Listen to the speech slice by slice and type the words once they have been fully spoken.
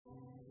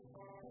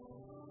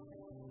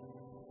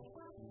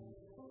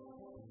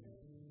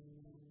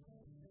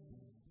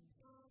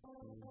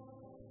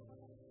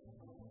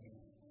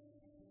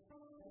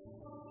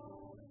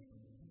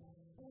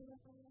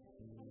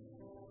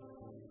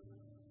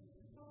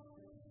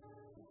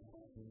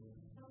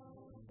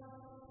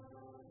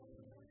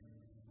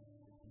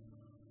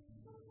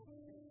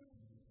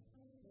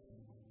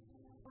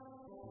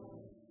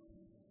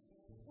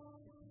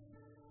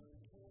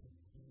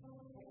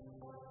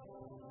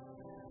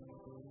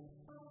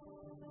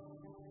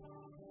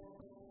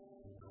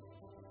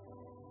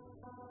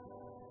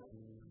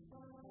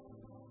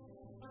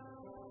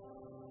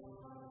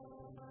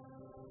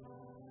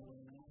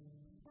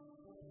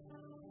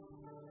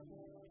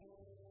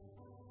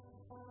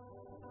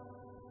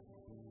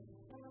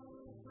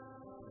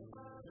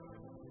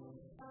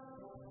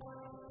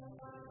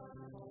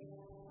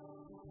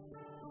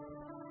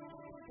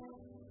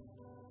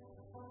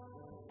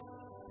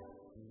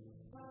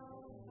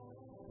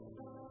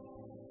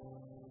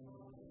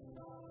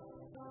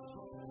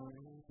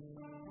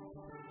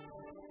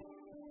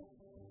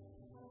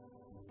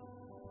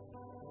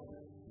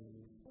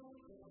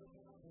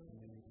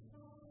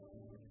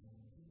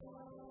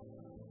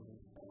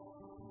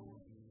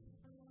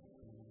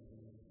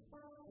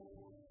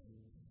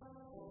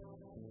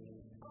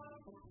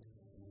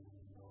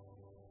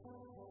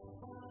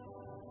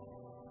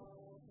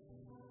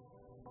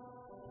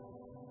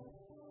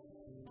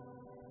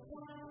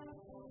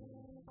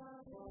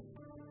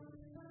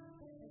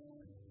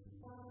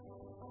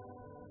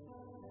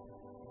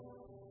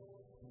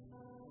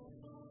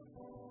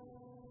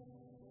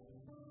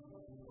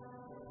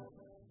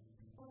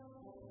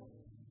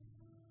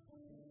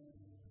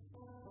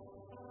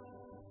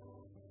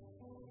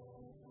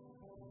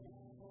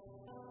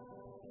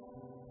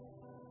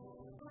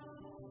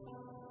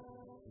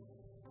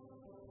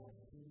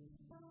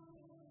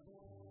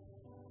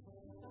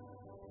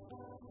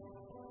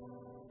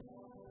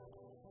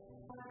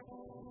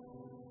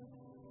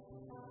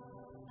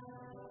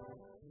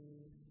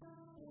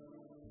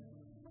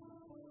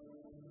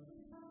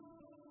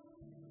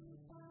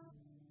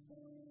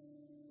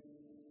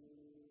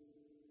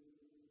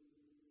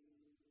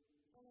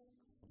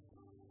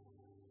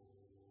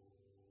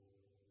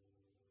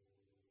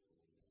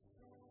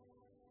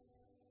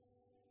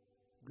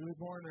Good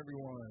morning,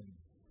 everyone.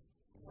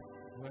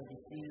 Glad to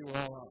see you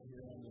all out here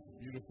on this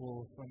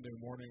beautiful Sunday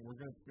morning. We're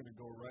just going to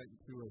go right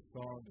into a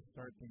song to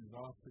start things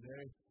off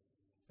today.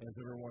 As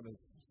everyone is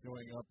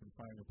showing up and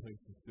finding a place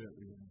to sit,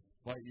 we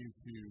invite you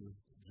to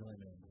join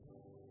in.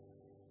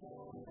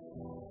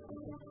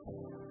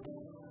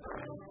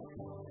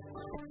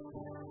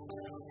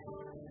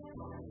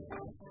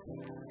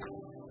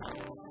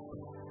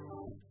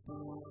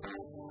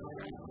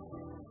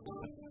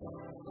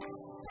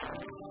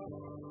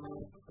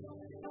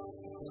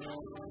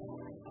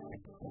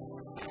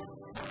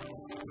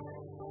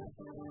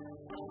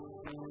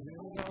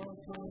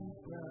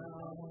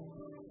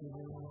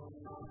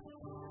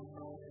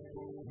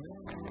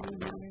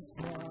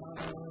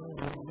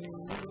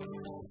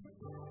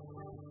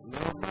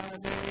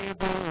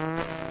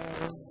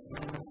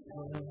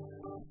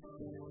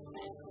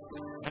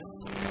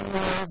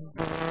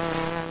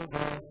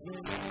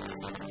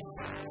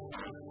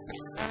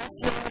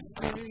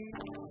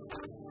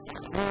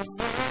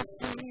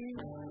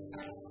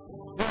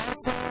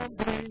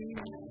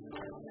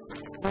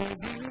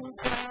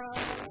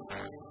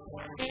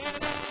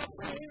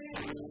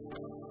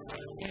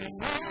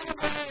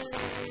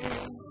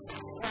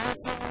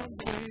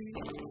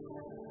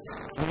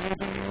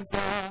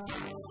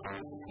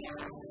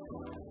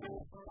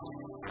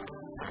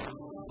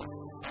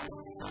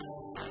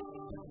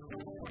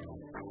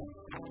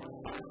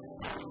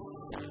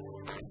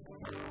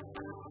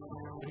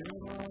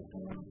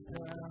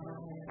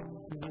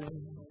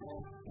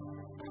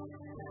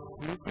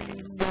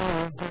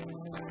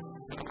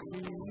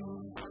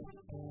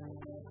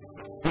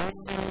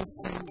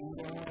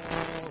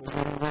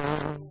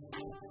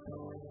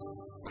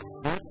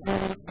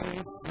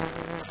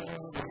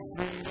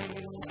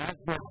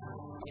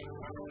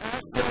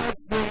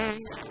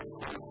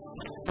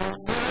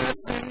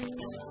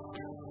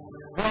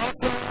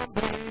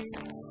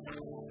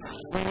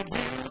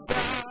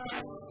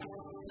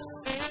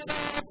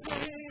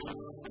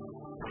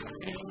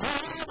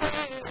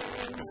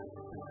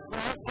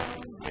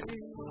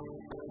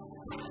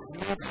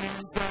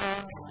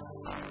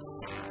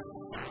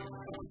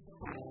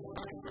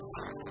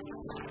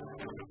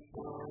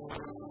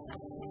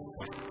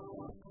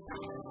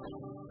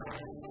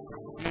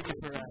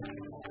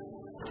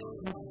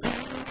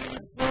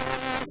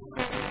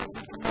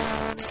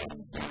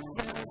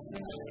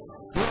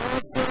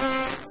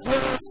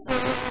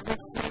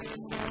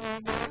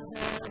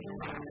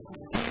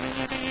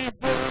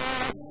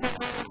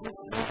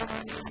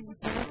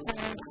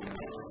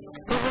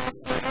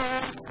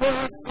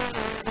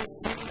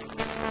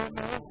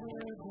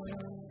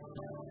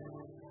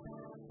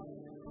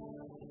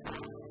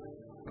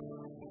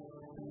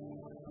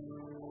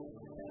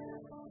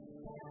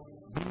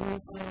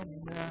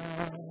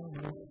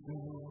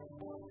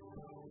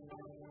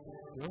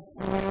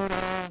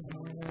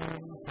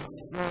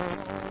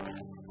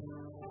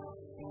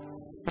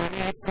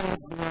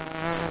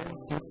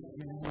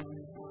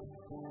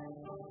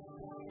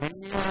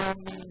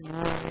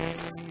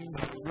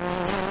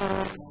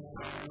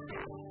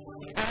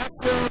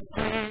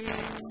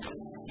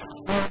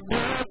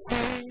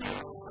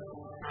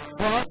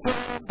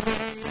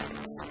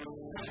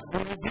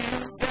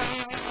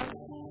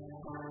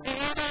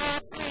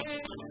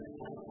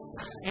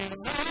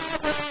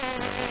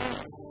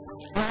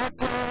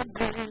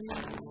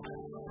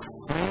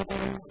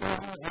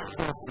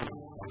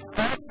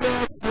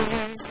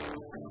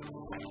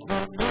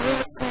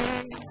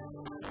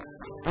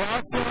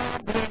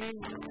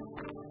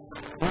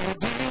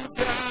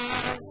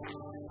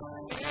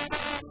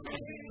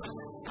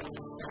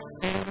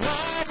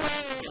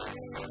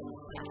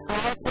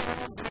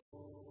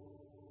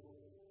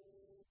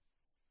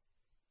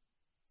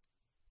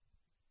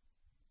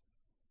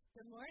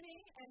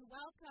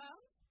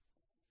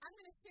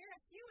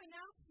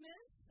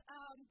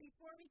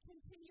 Before we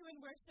continue in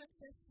worship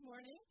this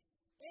morning,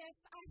 if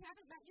I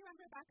haven't met you, I'm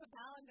Rebecca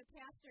Bell. I'm the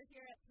pastor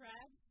here at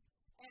Threads,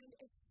 and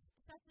it's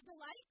such a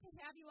delight to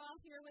have you all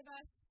here with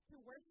us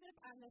to worship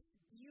on this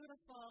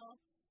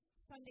beautiful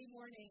Sunday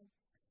morning.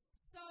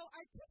 So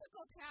our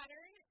typical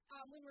pattern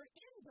when we're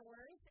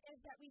indoors is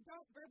that we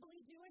don't verbally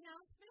do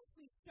announcements.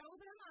 We show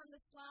them on the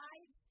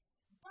slides,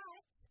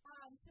 but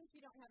since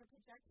we don't have a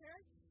projector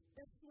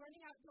this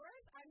morning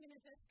outdoors, I'm going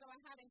to just go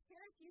ahead and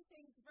share a few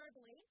things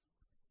verbally.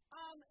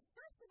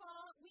 First of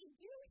all, we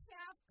do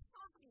have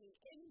coffee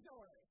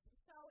indoors.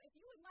 So if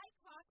you would like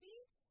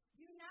coffee,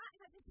 do not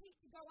hesitate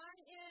to go on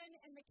in,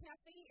 and the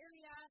cafe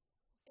area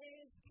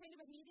is kind of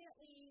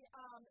immediately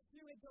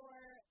through a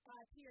door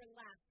to your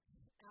left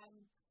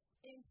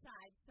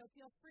inside. So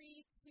feel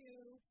free to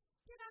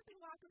get up and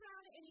walk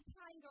around at any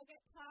time, go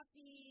get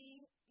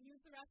coffee,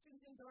 use the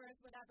restrooms indoors,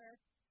 whatever.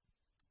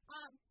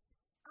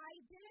 I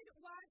did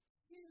want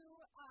to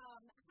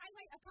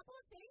highlight a couple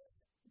of things.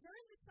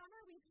 During the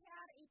summer, we've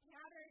had a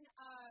pattern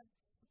of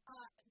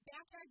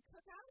backyard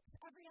cookouts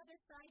every other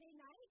Friday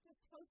night, just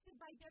hosted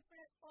by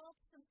different folks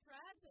from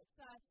Threads. It's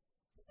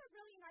just a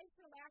really nice,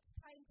 relaxed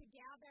time to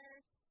gather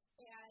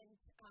and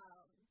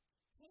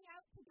hang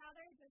out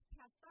together, just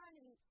have fun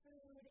and eat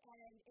food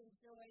and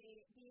enjoy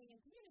being in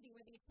community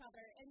with each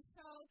other. And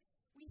so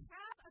we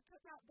have a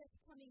cookout this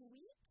coming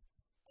week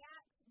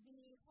at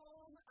the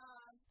home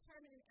of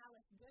Carmen and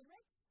Alice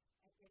Goodrich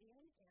at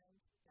Gideon and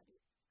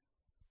Debbie.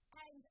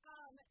 And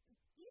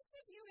each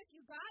of you, if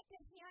you got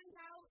the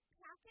handout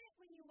packet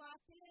when you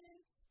walked in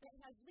that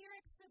has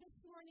lyrics for this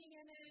morning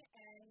in it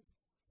and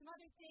some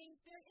other things,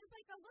 there is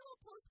like a little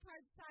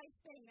postcard-sized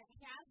thing that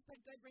has the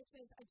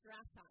Goodrich's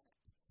address on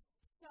it.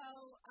 So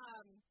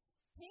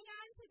hang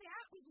on to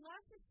that. We'd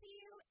love to see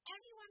you.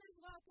 Anyone is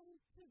welcome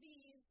to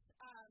these,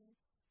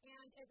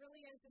 and it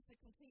really is just a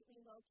completely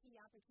low-key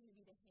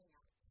opportunity to hang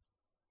out.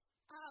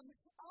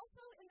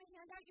 Also, in the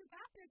handout you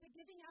got, there's a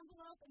giving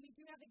envelope, and we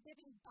do have a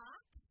giving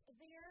box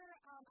there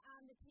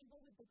on the table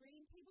with the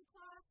green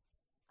tablecloth.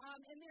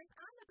 And there's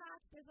on the box,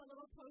 there's a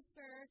little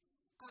poster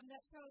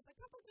that shows a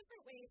couple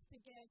different ways to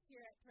give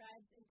here at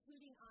Threads,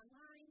 including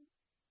online.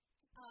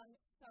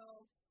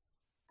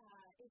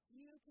 If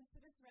you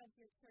consider Threads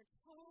your church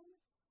home,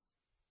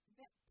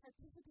 that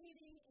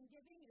participating in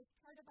giving is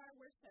part of our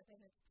worship,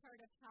 and it's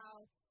part of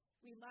how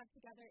we love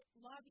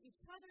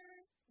each other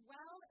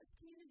well as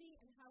community,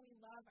 and how we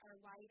love our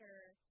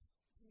wider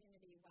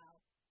community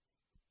well.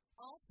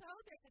 Also,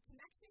 there's a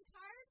connection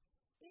card.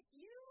 If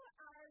you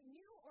are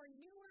new or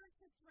newer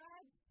to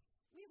Threads,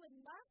 we would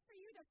love for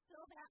you to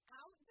fill that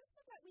out just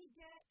so that we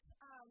get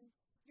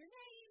your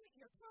name,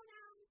 your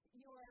pronouns,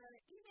 your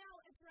email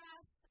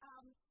address.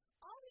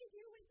 All we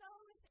do with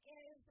those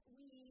is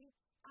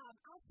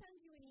I'll send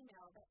you an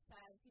email that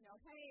says,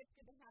 hey, it's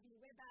good to have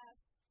you with us.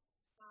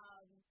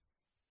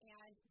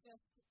 And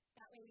just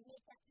that way we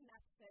make that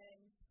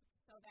connection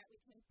so that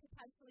we can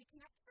potentially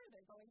connect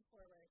further going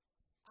forward.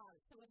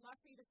 So we'd love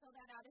for you to fill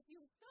that out. If you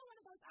fill one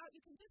of those out,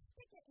 you can just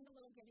stick it in the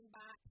little giving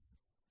box.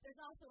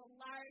 There's also a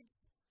large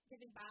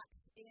giving box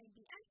in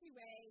the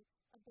entryway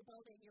of the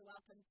building. You're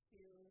welcome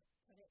to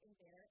put it in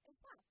there as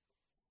well.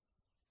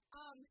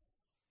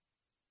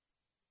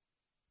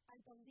 I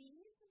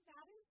believe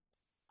that is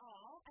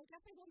all. I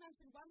guess I will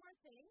mention one more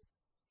thing.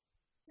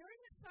 During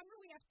the summer,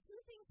 we have two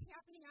things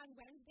happening on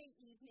Wednesday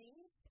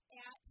evenings.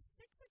 At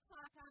 6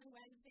 o'clock on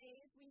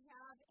Wednesdays, we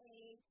have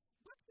a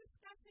book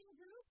discussion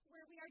group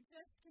where we are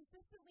just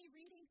consistently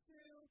reading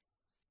through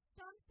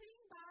something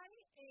by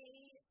a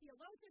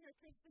theologian or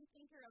Christian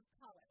thinker of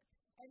color.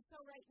 And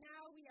so right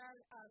now we are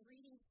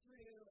reading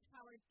through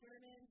Howard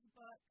Thurman's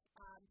book,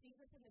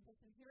 Jesus and the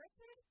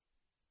Disinherited.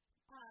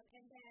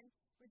 And then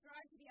we're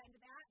drawing to the end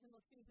of that, and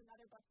we'll choose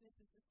another book. This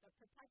is just a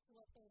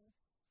perpetual thing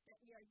that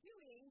we are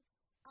doing.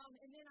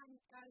 And then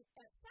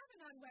at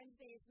 7 on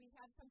Wednesdays, we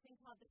have something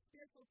called the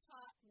Spiritual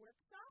Talk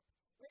Workshop,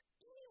 where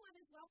anyone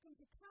is welcome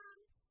to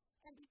come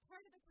and be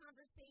part of the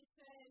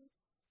conversation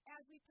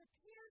as we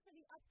prepare for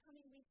the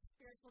upcoming week's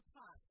spiritual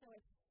talk. So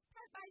it's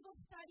part Bible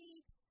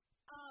study,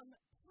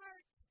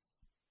 part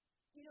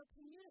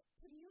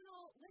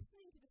communal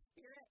listening to the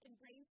Spirit and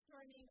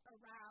brainstorming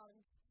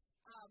around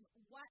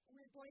what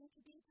we're going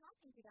to be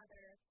talking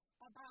together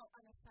about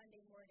on a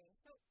Sunday morning.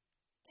 So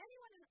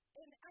anyone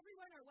and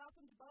everyone are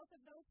welcome to both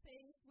of those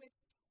things, which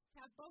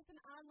have both an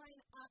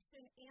online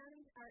option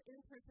and are in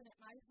person at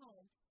my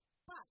home.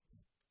 But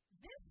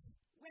this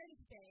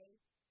Wednesday,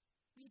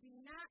 we do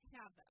not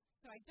have them.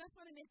 So I just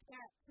want to make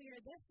that clear.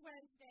 This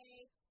Wednesday,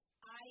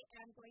 I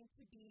am going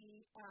to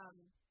be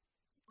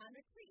on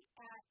retreat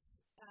at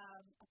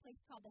a place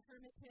called the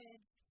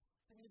Hermitage.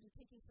 So I'm going to be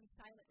taking some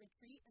silent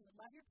retreat, and would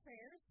love your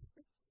prayers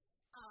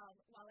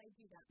while I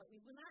do that. But we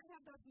will not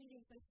have those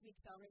meetings this week.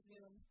 They'll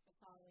resume the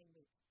following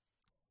week.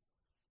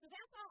 So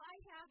that's all I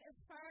have as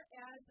far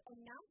as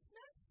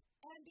announcements.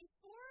 And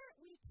before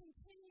we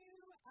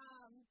continue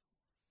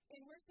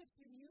in worship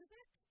through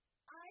music,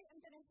 I am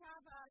going to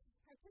have us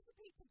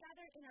participate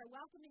together in our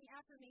welcoming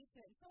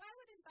affirmation. So I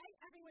would invite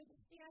everyone to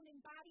stand in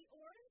body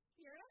or in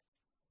spirit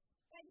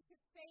and to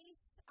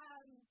face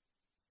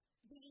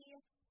the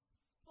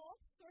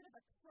folks sort of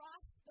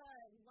across the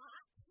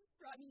lot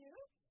from you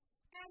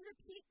and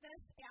repeat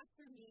this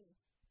after me.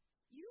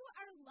 You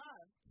are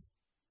loved.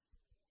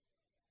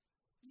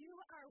 You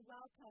are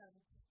welcome.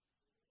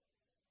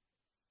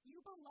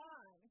 You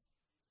belong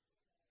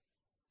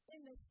in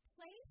this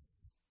place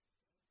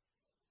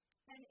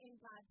and in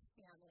God's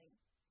family.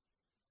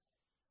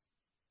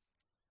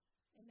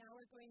 And now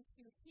we're going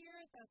to hear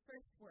the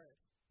first word.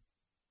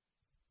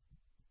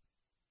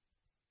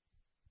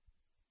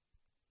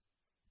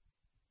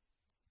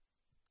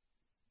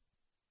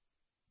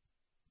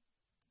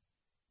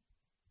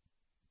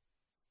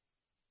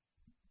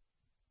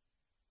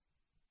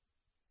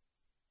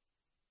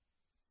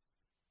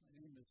 My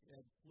name is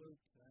Ed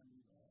Fluke.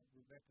 I'm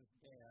Rebecca's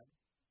dad.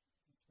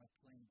 That's my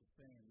claim to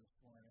fame this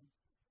morning.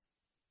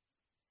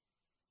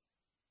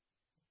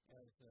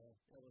 As an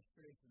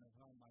illustration of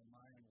how my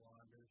mind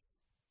wanders,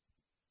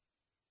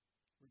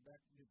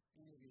 Rebecca, did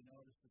any of you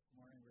notice this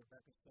morning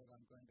Rebecca said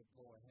I'm going to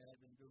go ahead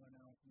and do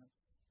announcements?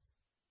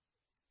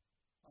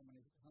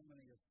 How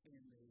many have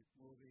seen the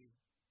movie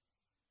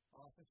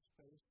Office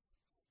Space?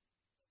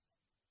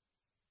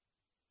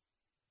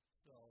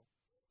 So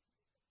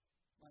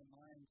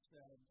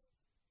said,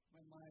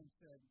 my mind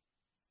said,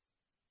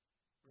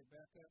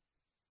 Rebecca,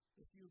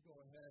 if you go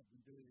ahead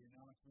and do the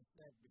announcements,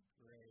 that'd be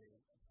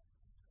great.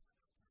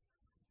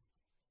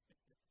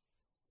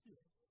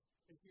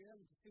 If you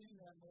haven't seen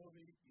that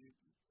movie,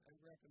 I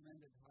recommend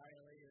it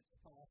highly. It's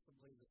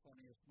possibly the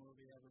funniest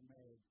movie ever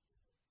made.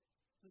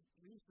 At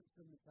least it's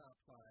in the top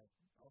 5.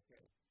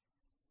 Okay.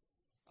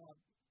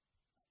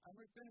 I'm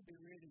going to be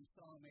reading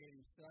Psalm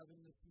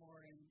 87 this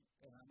morning,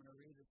 and I'm going to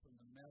read it from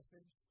the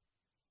Message.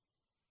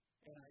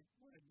 And I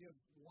want to give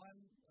one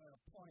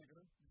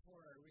pointer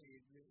before I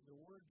read. The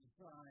word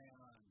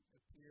Zion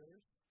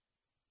appears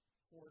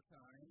 4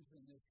 times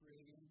in this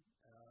reading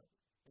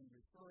in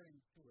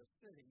referring to a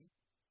city.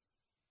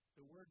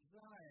 The word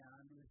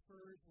Zion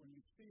refers, when you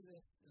see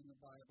this in the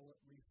Bible,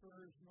 it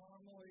refers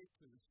normally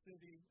to the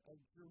city of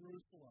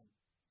Jerusalem.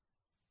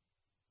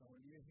 So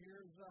when you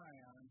hear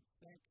Zion,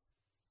 think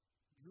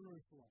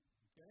Jerusalem,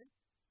 okay?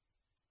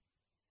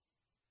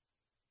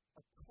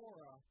 A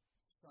Korah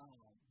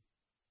psalm.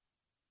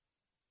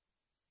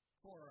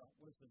 Korah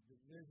was a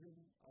division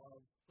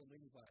of the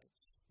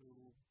Levites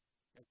who,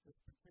 at this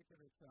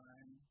particular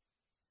time,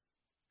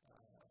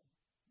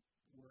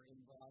 were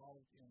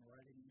involved in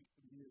writing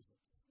music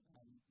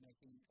and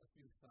making a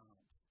few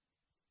sounds.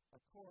 A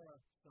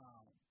Korah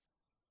psalm.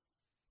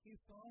 He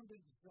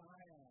founded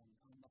Zion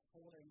on the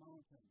holy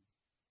mountain,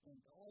 and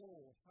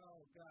oh,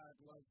 how God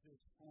loves his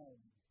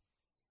home.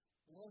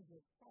 Loves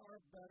it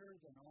far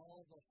better than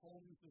all the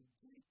homes of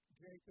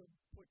Jacob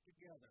put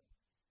together.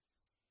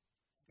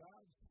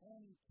 God's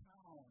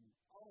hometown.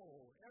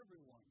 Oh,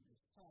 everyone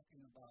is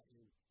talking about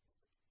you.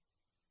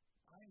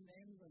 I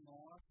named them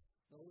off,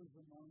 those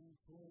among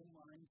whom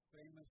I'm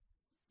famous: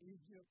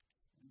 Egypt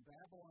and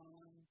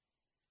Babylon,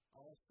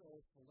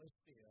 also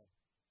Philistia,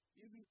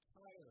 even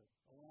Tyre,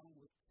 along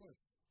with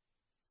Cush.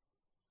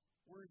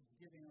 Words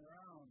getting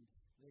around,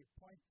 they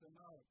point them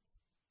out.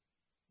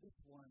 This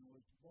one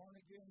was born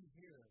again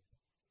here.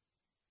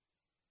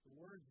 The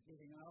word's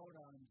getting out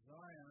on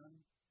Zion.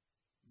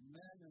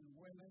 Men and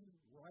women,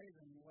 right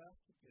and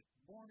left, get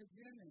born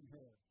again in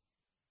her.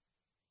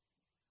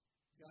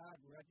 God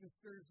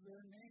registers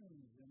their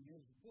names in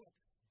his book.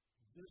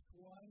 This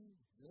one,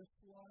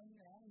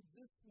 and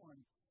this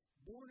one.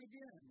 Born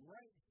again,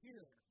 right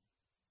here.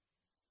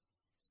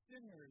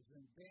 Singers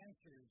and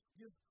dancers,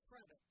 give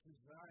credit to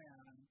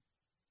Zion.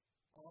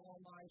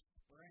 All my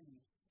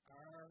springs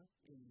are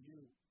in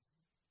you.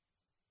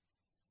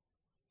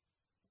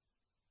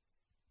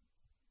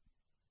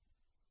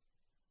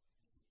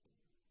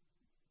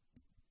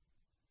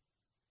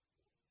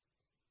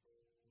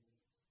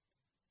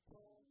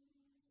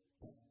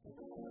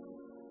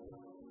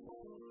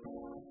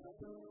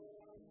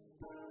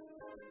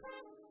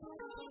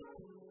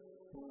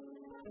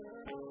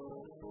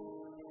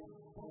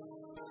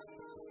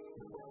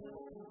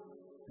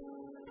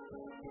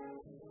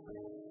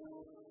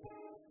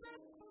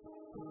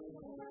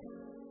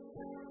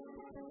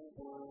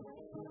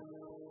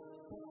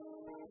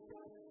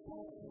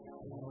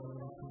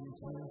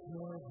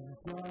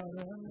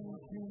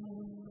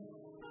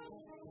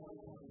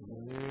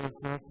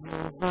 Lift up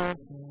your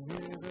voice and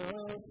let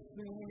us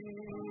sing.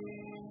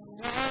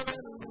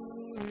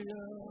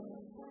 Hallelujah,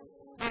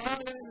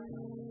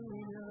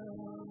 hallelujah.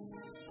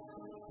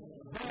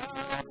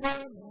 Thou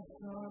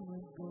burnest on the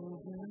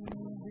golden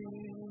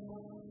beam.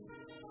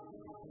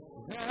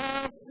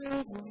 Thou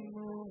silver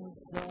moon,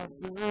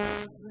 soft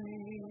as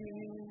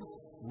dream.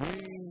 We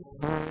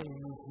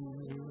praise you,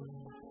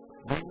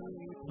 we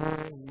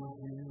praise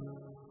you.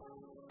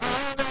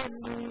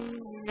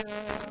 Hallelujah,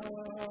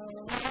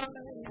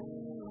 hallelujah,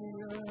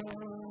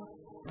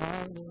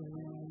 hallelujah.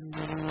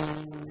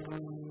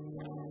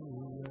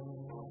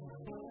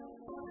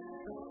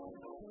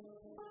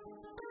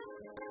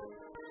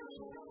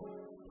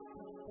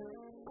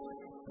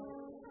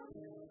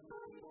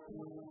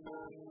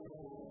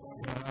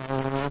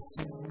 Now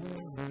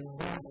singing the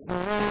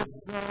gospel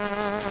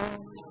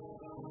song,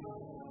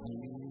 we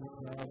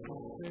proud to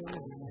sing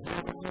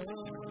heaven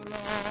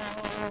along.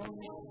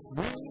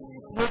 We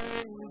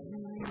praise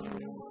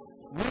you,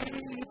 we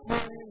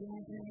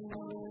praise you.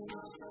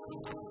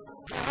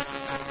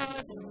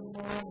 God, the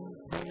morning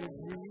praise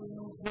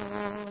brings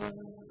joy.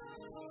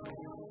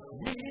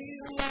 We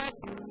love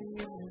to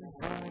live and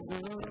find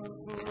a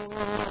voice.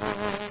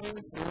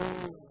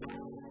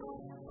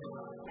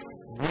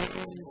 We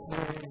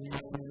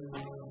praise you.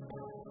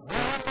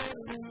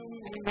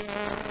 Hallelujah,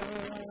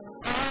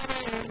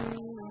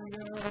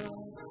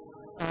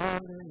 hallelujah,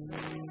 hallelujah.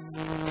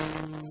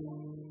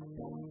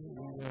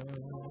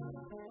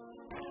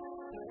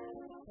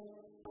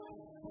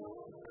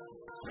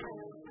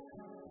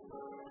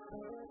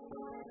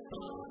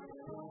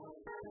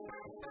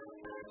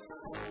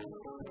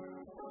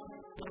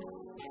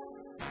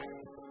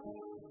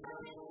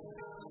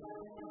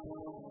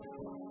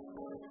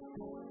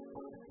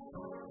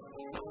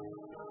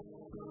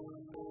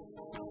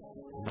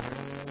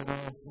 Let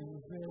all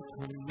things that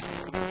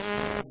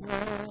Creator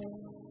bless,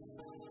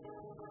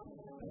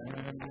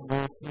 and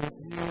worship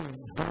you in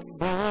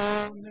humbleness.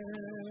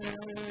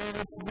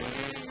 We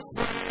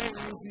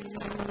praise you,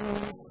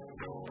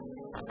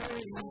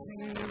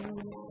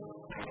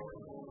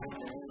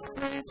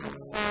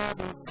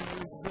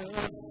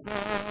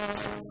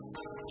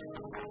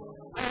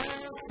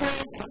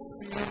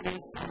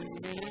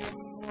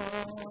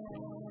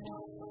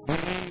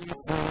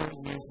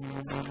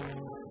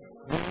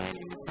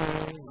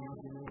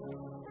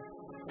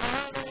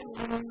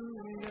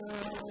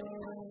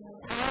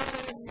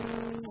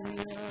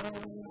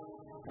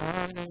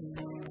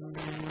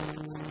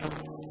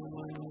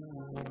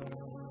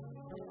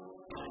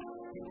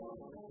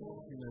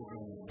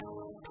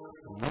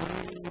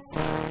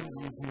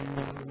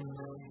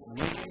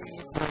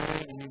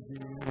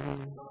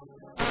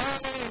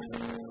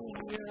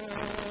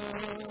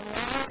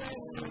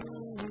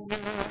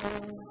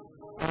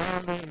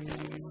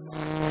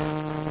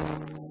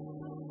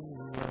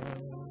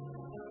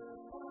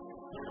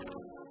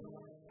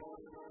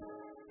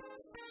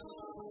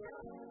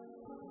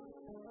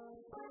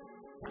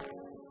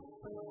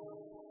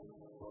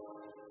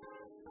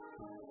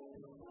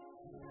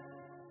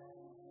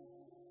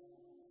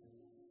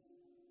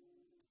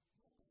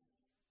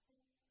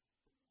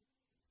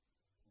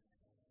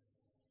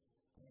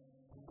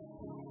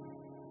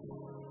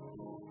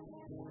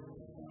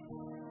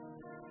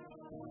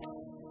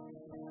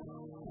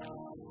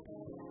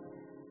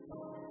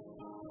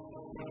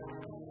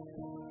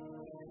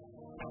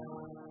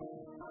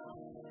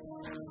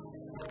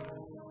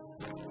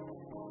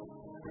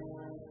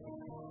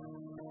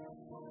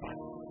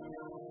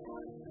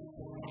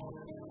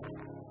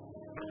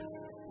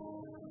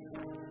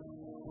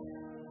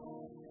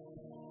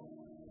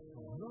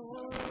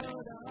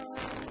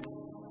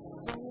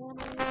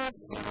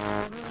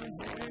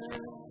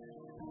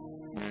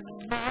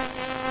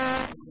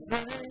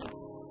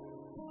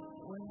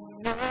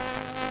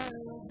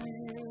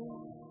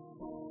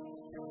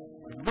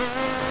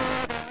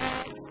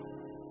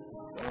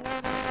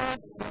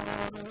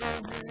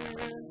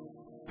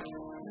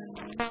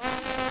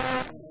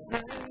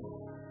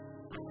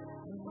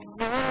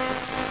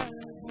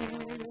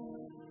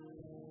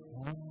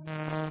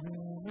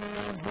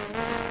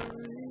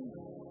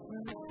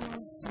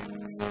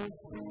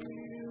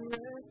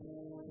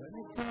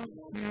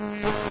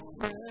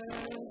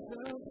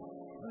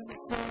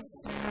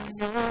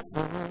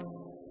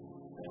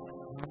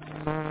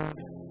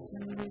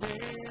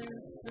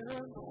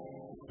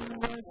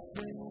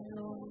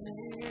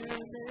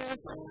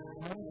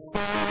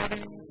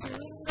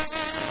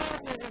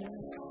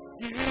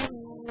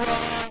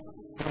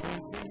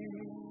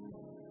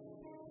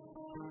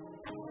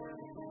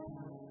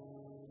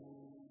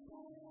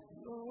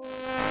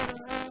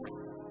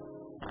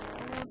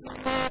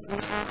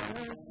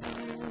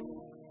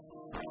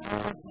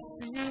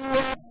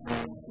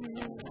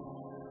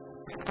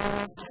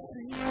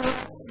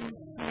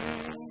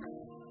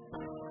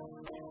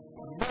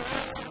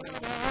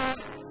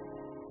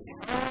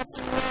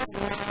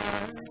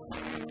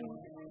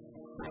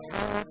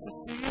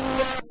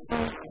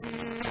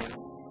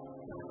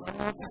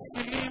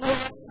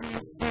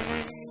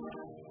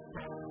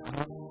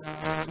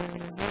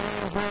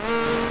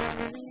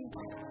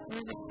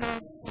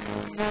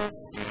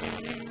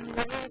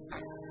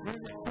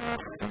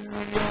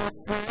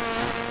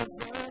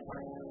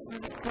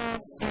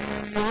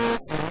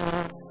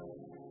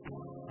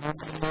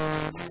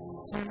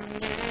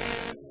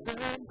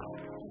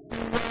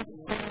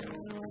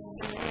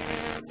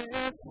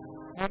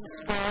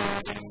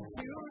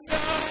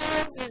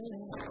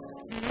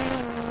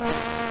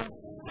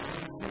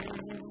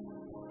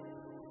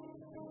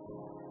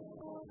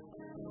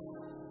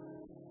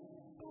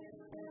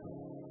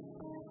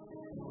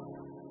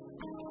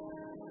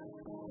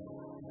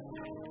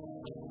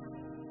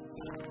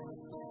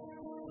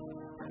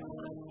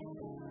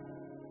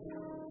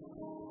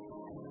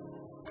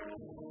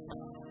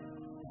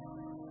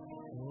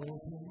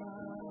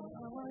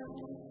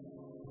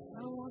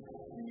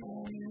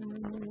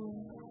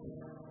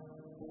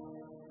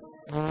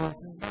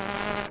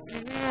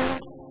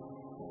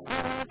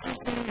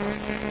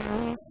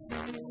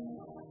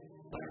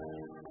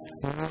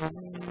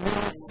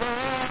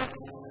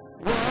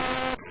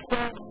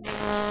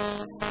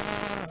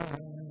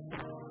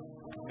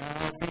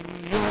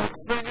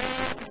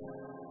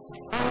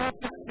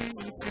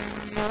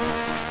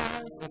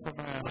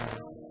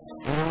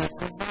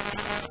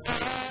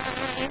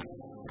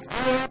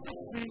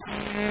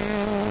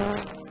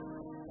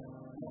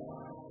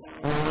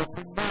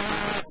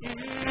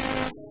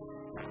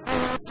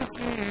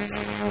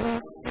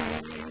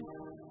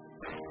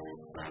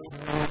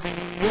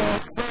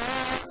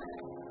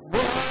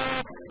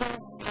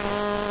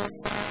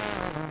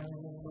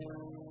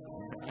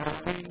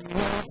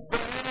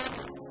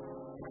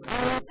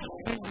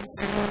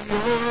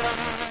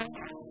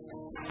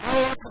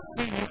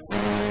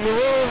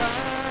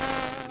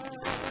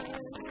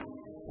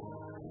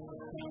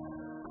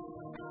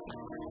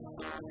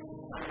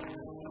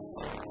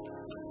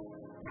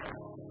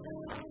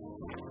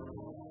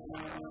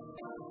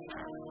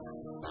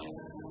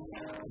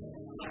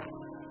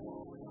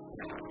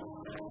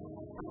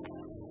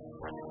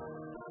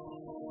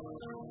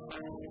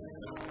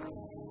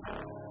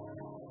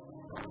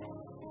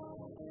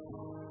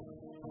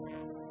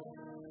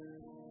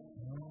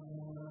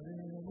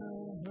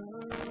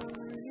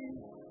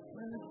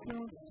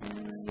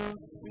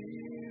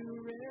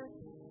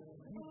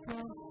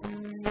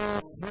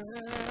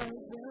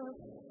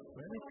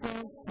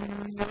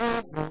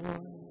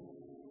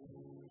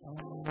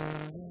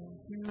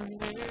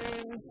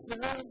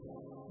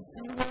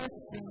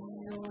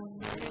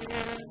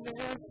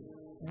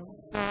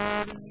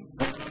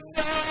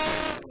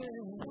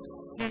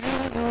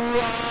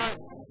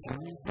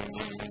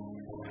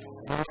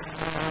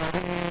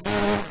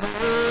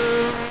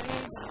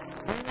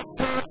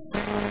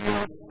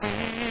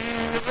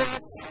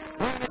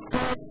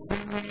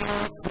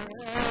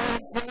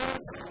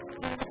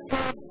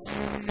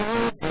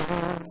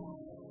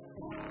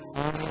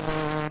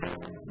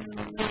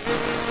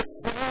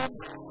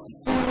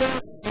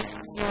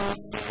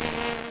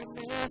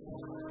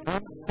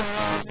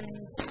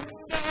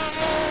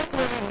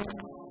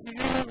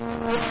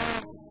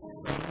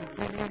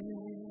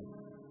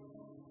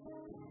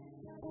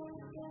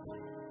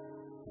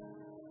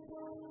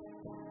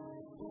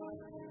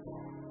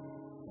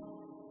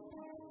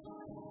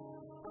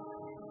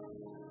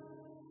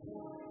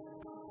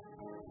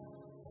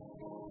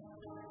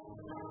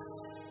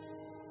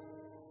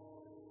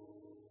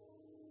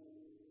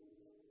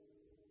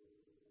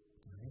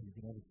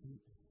 Have a seat.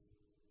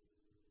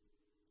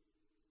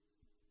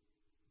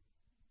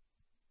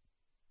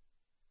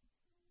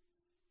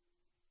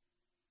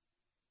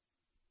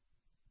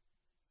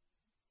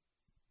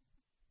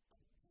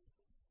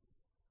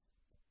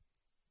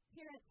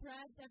 Here at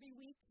Threads, every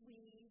week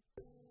we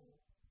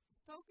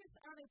focus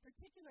on a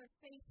particular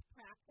faith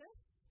practice,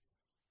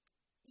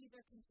 either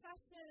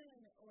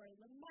confession or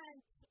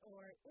lament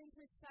or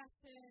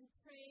intercession,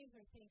 praise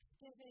or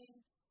thanksgiving,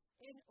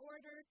 in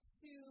order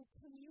to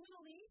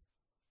communally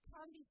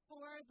come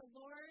before the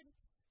Lord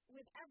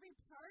with every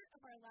part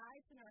of our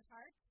lives and our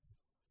hearts.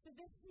 So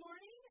this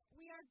morning,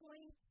 we are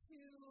going to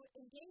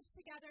engage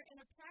together in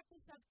a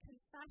practice of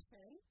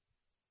confession.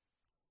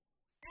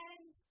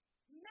 And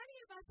many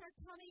of us are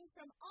coming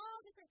from all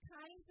different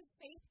kinds of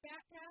faith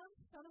backgrounds.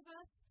 Some of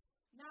us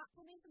not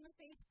coming from a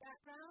faith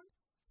background.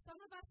 Some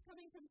of us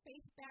coming from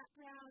faith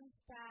backgrounds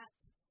that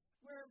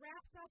were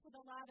wrapped up with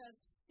a lot of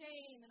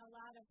shame and a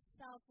lot of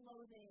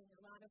self-loathing,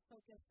 a lot of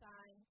focus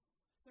on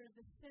sort of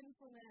the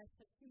sinfulness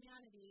of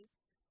humanity.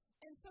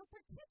 And so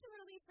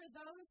particularly for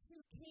those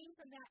who came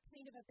from that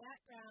kind of a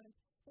background,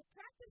 the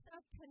practice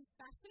of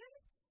confession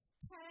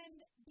can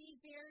be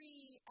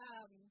very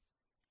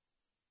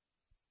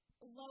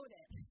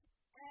loaded.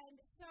 And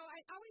so I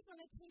always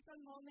want to take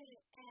a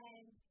moment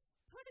and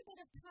put a bit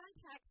of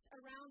context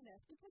around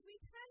this, because we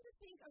tend to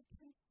think of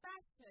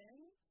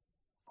confession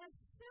as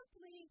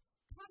simply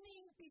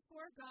coming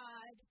before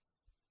God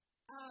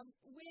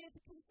with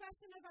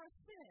confession of our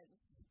sins.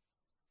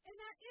 And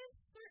that is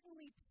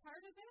certainly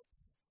part of it,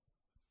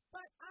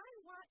 but I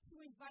want to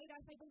invite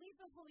us, I believe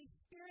the Holy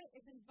Spirit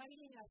is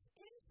inviting us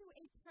into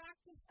a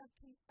practice of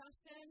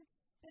confession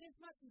that is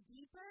much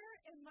deeper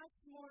and much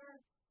more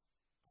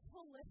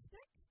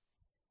holistic.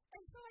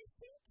 And so I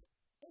think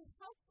a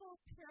helpful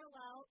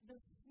parallel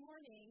this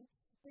morning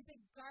is a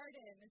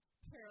garden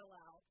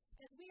parallel.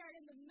 As we are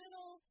in the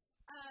middle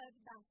of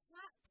the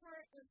hot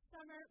part of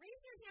summer,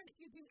 raise your hand if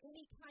you do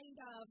any kind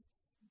of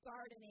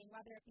gardening,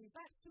 whether it be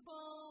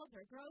vegetables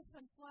or grow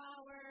some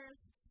flowers.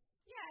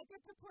 Yeah, a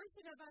good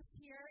proportion of us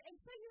here. And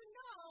so you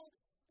know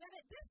that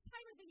at this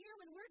time of the year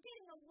when we're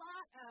getting a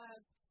lot of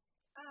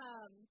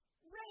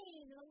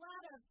rain and a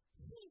lot of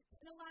heat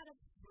and a lot of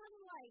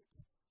sunlight,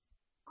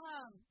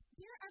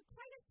 there are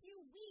quite a few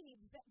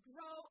weeds that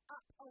grow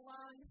up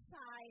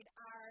alongside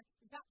our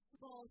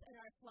vegetables and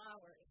our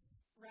flowers,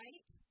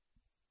 right?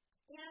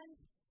 And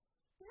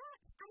that,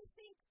 I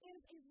think,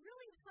 is a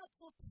really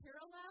helpful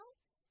parallel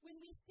when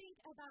we think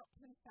about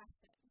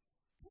confession.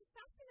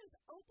 Confession is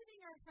opening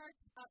our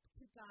hearts up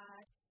to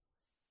God,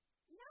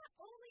 not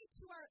only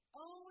to our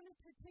own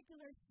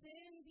particular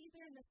sins,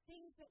 either in the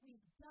things that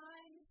we've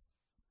done,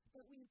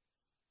 that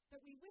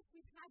we wish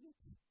we hadn't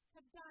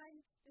have done,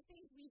 the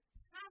things we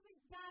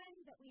haven't done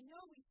that we know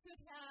we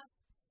should have,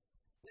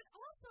 but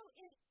also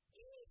in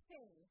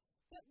anything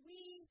that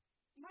we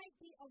might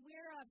be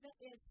aware of that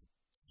is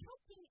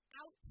choking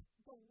out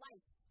the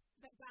life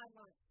that God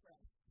wants for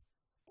us.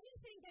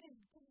 Anything that is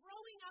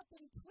growing up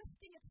and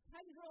twisting its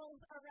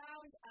tendrils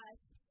around us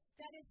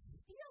that is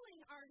stealing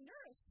our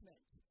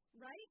nourishment,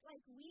 right?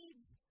 Like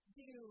weeds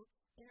do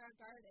in our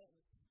gardens.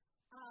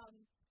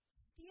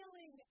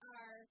 Stealing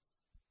our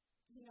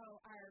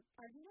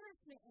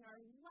nourishment and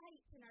our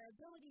light and our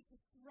ability to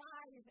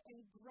thrive and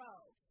grow.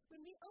 When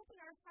we open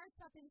our hearts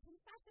up in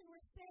confession,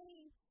 we're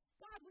saying,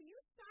 God, will you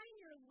shine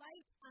your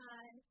light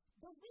on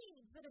the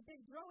weeds that have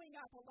been growing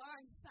up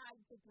alongside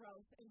the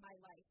growth in my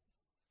life?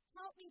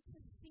 Help me to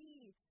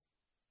see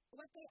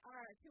what they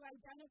are, to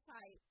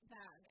identify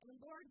them. And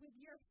Lord, with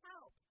your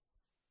help,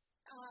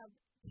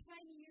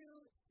 can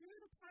you, through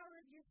the power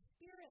of your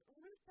Spirit,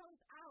 root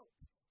those out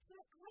so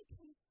that I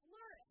can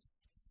flourish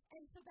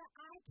and so that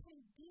I can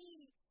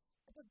be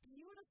the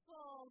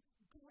beautiful,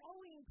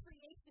 growing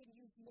creation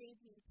you've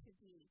made me to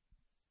be.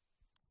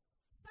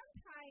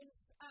 Sometimes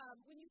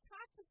when you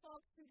talk to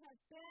folks who have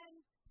been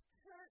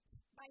hurt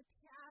by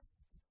past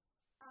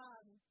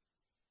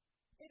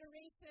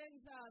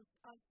iterations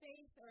of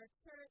faith or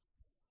church,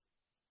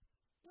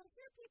 you'll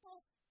hear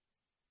people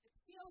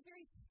feel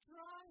very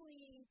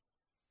strongly,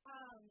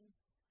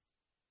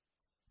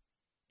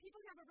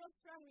 people have a real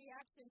strong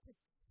reaction to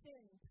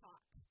sin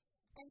talk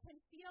and can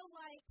feel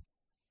like,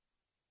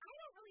 I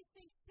don't really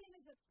think sin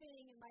is a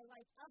thing in my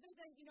life other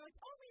than,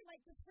 it's only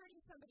like just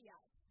hurting somebody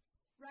else,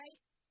 right?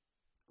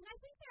 And I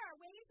think there are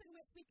ways in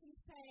which we can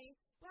say,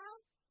 well,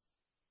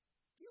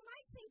 you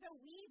might say the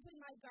weeds in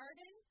my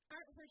garden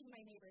aren't hurting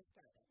my neighbor's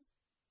garden.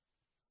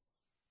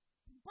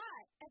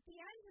 But at the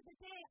end of the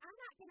day, I'm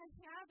not going to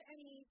have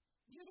any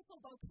beautiful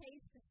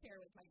bouquets to share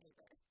with my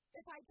neighbor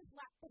if I just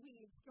let the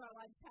weeds grow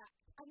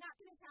unchecked. I'm not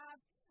going to have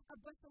a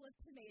bushel of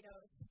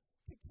tomatoes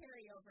to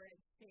carry over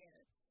and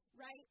share,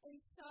 right? And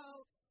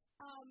so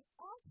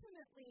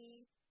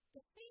ultimately,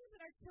 the things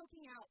that are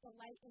choking out the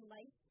light and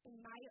life in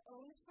my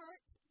own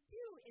heart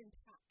do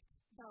impact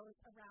those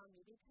around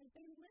me because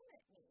they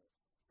limit me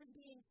from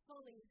being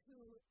fully who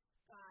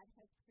God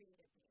has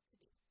created me to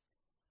be.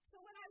 So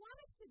what I want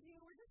us to do,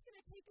 we're just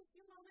going to take a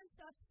few moments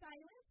of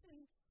silence,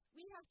 and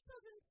we have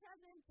children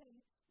present, and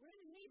we're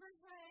in a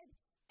neighborhood,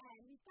 and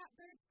we've got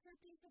birds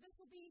chirping, so this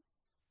will be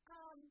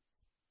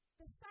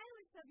the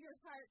silence of your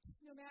heart,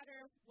 no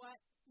matter what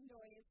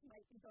noise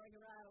might be going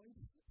around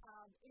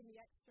in the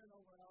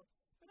external world.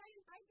 But I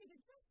invite you to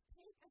just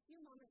take a few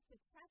moments to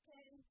check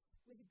in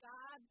with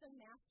God, the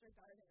Master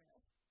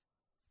Gardener,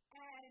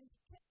 and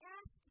to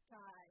ask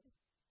God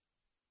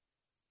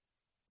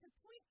to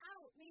point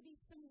out maybe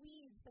some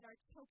weeds that are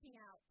choking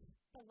out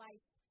the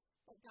life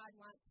that God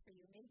wants for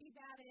you. Maybe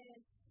that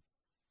is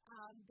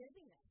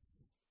busyness.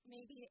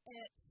 Maybe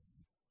it's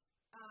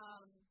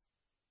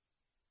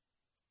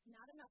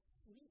not enough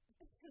sleep.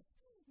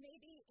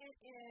 Maybe it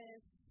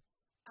is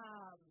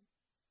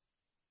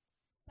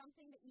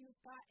something that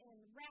you've gotten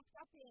wrapped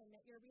up in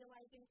that you're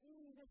realizing,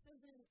 this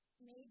isn't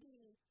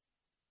maybe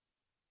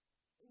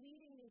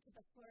leading me to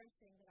the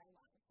flourishing that I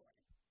long for.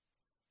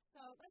 So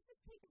let's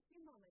just take a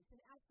few moments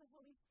and ask the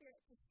Holy Spirit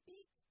to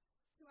speak,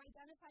 to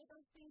identify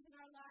those things in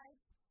our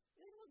lives.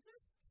 Then we'll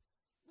just,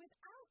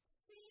 without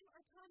shame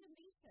or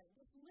condemnation,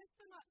 just lift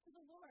them up to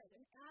the Lord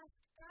and ask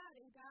God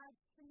in God's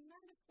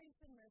tremendous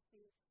grace and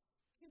mercy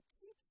to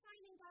keep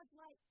shining God's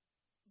light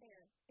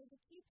there and to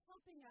keep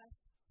helping us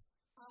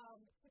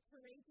to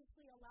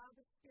courageously allow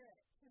the Spirit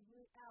to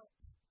root out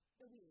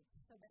the weeds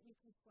so that we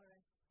can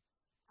flourish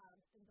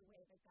in the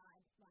way that God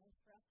longs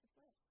for us to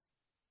flourish.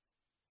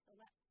 So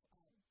let's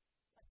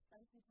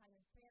spend some time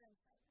in prayer and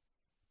silence.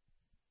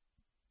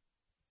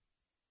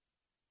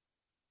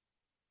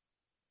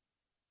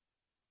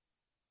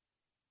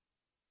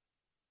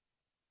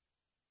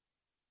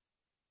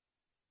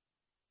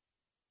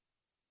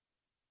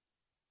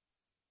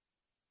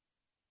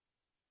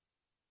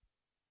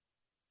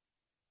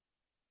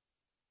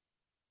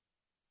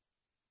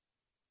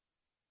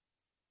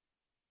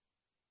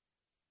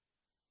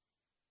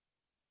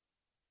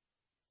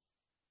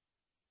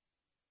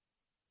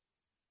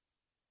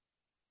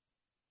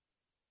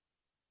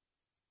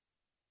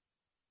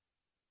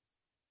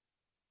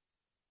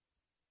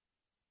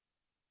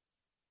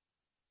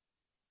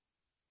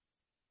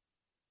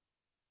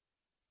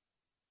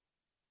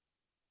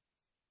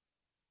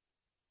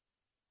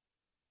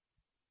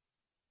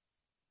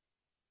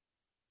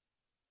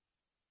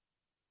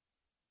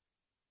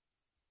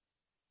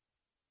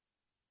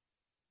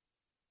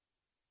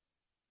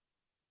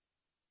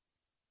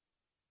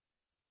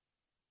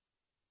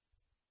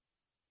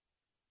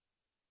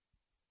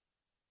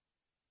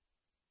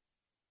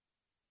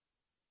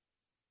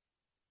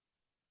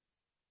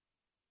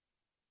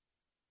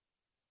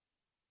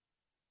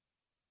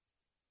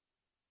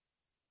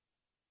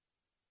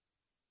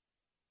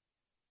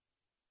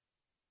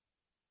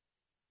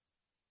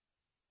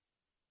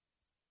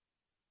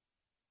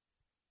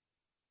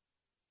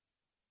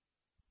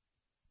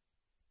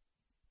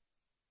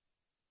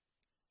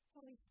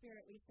 Holy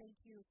Spirit, we thank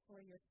you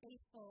for your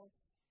faithful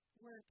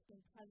work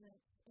and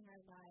presence in our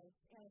lives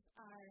as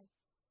our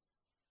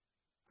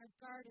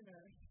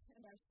gardener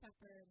and our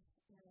shepherd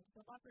and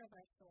the lover of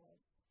our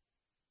souls.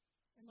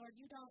 And Lord,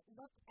 you don't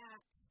look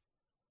at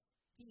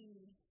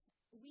the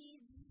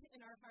weeds in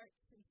our hearts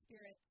and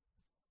spirits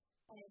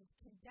and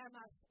condemn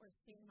us or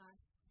shame us.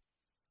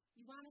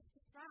 You want us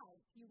to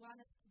thrive. You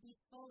want us to be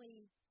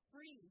fully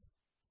free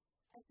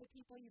as the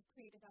people you've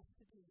created us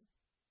to be.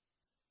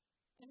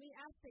 And we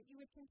ask that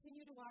you would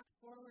continue to walk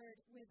forward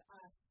with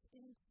us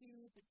into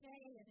the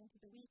day and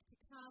into the week to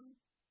come,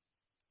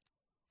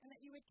 and that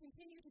you would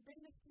continue to bring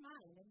this to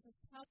mind and just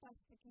help us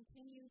to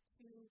continue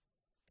to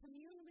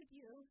commune with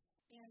you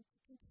and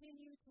to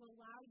continue to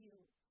allow you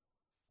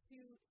to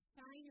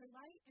shine your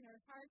light in our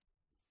hearts,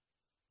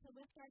 to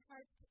lift our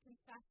hearts to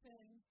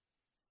confession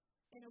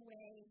in a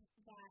way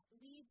that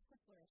leads to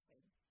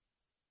flourishing.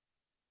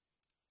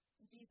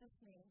 In Jesus'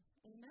 name,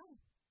 amen.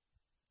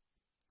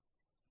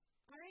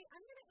 All right,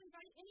 I'm going to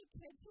invite any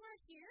kids who are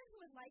here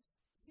who would like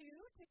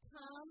to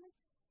come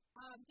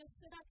just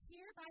sit up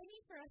here by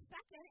me for a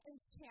second and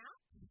chat.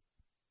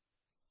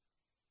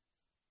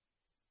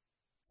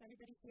 Is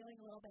everybody feeling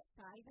a little bit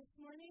shy this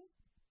morning?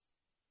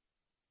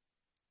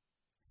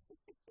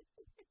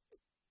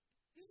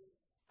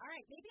 All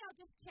right, maybe I'll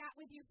just chat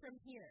with you from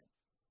here.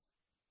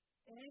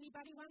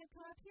 Anybody want to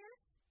come up here?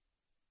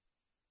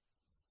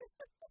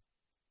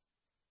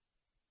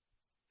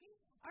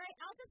 All right,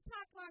 I'll just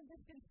talk long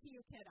distance to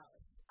you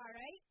kiddos, all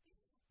right?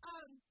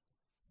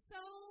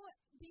 So,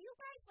 do you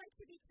guys like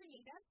to be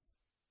creative?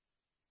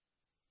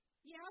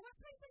 Yeah, what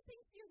kinds of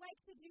things do you like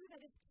to do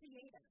that is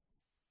creative?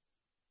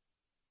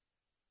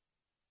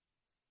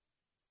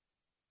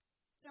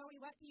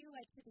 Joey, what do you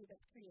like to do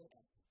that's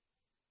creative?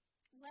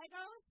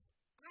 Legos?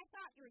 I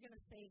thought you were going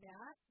to say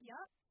that.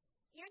 Yep.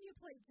 And you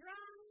play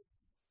drums,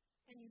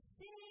 and you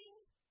sing.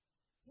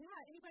 Yeah,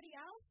 anybody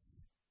else?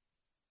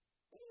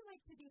 What do you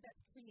like to do that's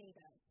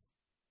creative?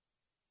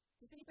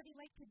 Does anybody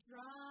like to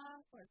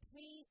draw or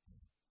paint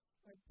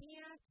or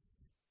dance?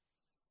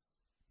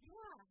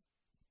 Yeah.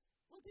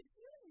 Well, did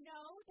you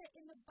know that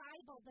in the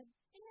Bible, the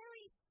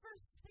very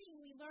first thing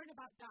we learn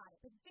about God,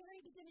 at the very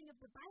beginning of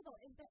the Bible,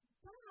 is that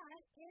God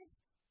is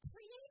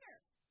creator.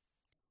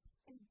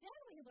 And then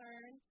we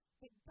learn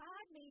that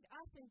God made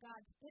us in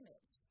God's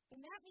image. And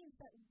that means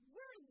that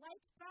we're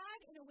like God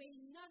in a way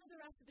none of the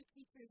rest of the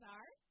creatures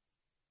are.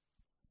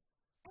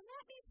 And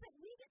that means that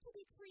we get to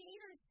be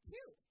creators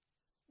too.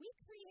 We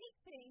create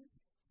things.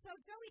 So,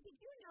 Joey, did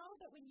you know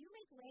that when you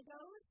make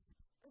Legos,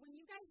 or when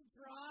you guys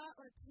draw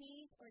or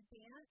paint or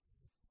dance,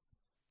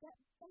 that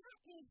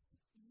is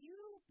you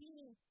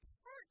being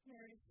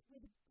partners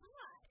with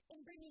God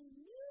and bringing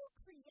new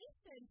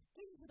creations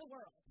into the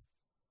world?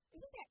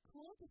 Isn't that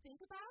cool to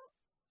think about?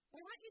 I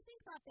want you to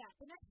think about that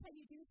the next time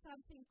you do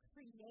something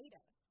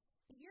creative.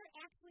 That you're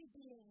actually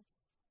being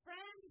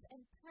friends and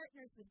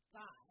partners with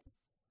God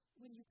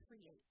when you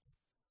create.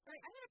 All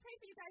right, I'm going to pray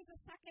for you guys a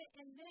second,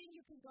 and then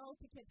you can go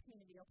to Kids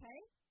Community, okay?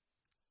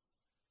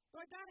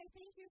 Lord God, I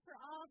thank you for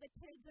all the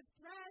kids of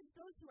Threads,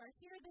 those who are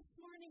here this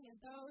morning and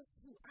those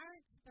who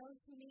aren't, those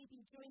who may be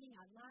joining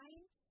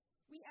online.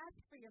 We ask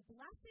for your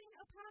blessing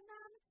upon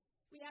them.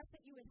 We ask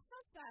that you would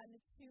help them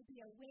to be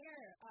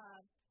aware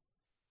of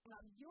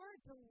your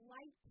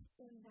delight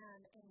in them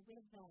and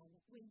with them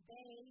when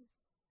they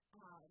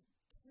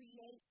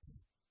create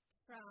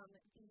from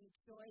the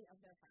joy of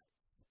their hearts.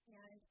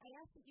 And I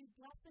ask that you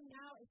bless them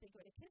now as they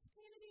go to Kids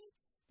Community,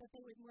 that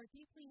they would more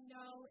deeply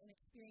know and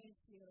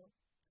experience you.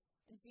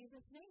 In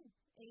Jesus' name,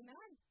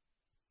 amen.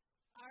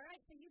 All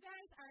right, so you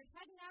guys are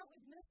heading out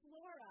with Miss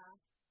Laura,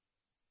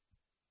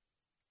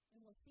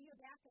 and we'll see you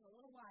back in a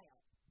little while.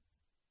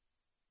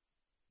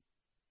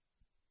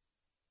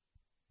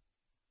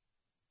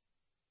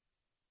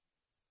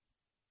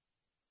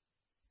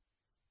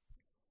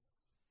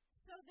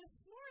 So this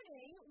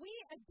morning, we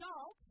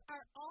adults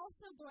are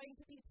also going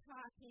to be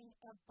talking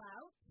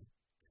about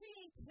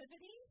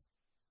creativity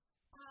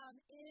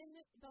in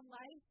the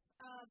life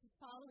of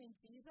following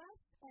Jesus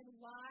and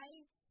why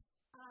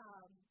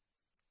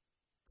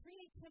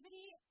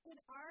creativity in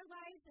our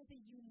lives is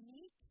a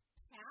unique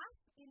path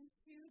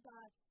into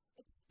the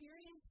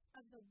experience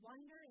of the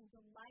wonder and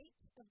delight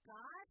of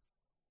God.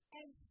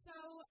 And so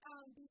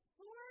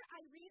before I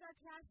read our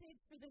passage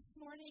for this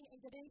morning and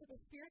get into the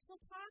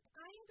spiritual talk,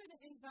 I am going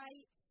to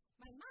invite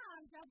my mom,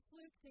 Deb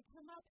Fluke, to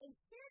come up and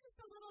share just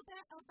a little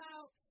bit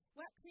about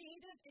what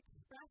creative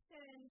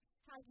expression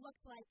has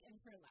looked like in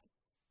her life.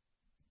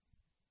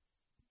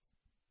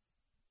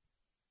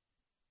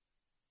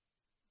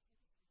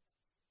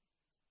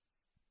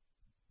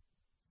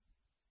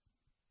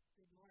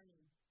 Good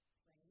morning,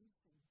 friends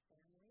and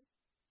family.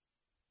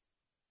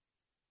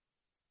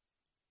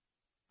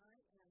 I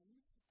am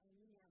an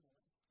enamelist.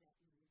 That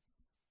means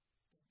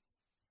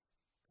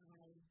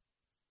I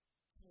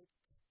take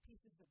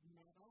pieces of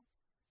metal,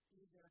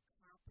 either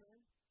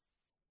copper,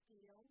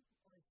 steel,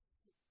 or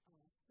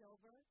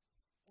silver,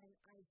 and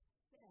I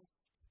sift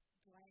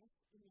glass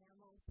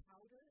enamel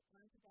powder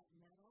onto that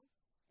metal,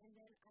 and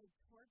then I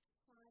torch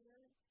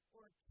fire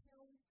or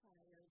kiln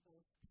fire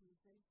those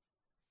pieces,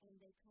 and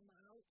they come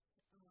out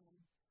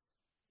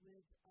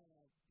with a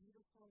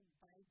beautiful,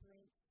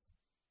 vibrant,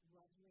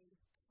 lovely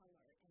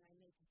color, and I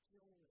make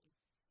jewelry.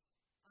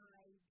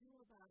 I do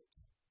about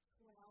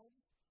 12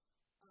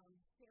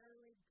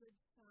 fairly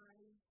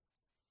good-sized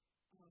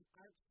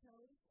art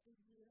shows a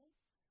year,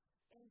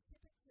 and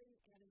typically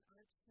at an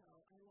art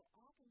show, I will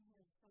often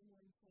have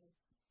someone say,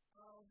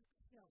 oh, I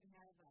don't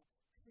have a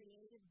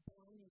creative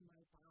bone in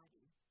my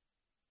body.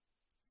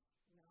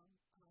 Well,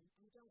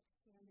 I don't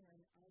stand there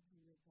and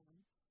argue with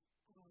them.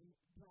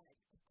 But,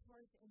 of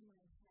course, in my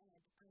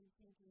head, I'm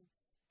thinking,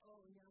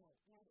 oh, no,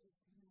 that is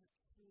not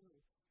true.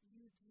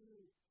 You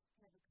do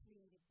have a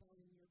creative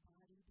bone in your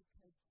body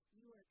because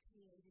you are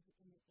created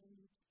in the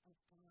image of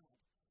God.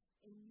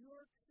 And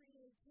your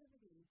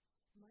creativity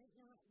might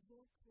not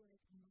look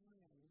like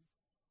mine.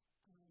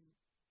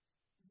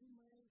 You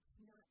might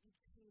not be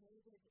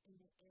creative in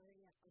the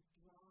area of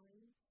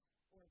drawing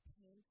or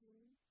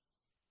painting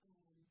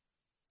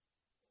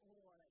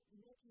or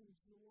making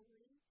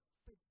jewelry,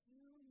 but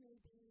you may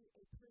be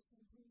a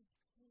person who's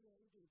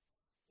creative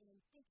in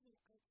thinking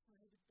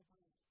outside of the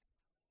box.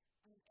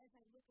 As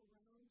I look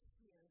around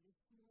here this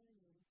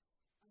morning,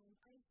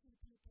 I see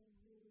people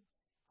who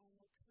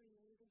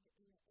created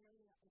in the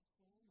area of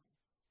trauma.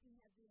 He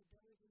had the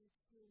ability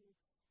to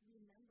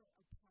remember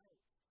a part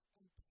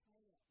and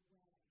play it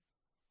well.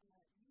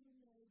 You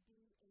may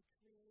be a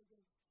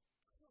creative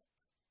cook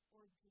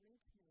or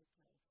drink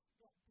maker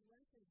that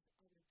blesses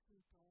other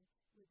people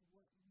with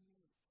what you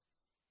make.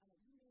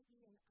 You may be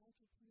an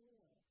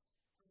entrepreneur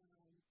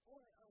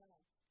or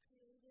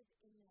creative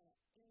in the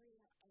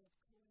area of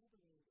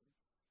collaborating,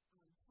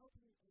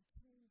 helping a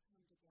team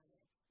come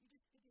together. You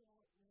just figure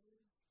out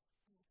ways to help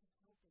in that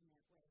way.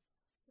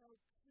 So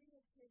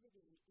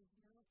creativity is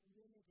not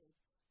limited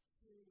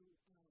to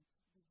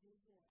the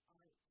visual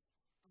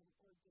arts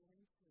or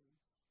dancing.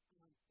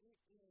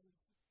 It is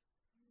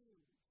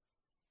huge.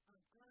 I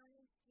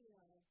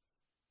feel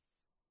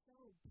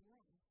so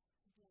blessed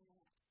that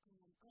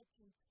I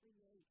can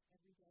create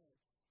every day.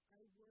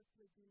 I work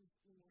with these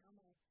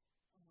enamel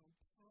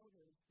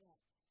powders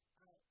that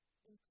are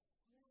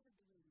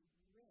incredibly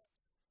rich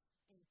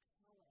in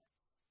color.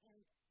 And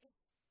it's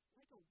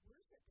like a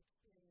worship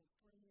experience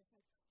for me. It's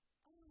like,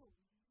 oh,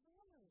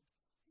 Lord, that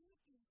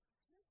is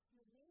just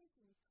an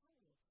amazing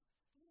color.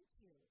 Thank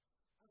you.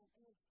 And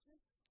it's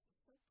just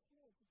so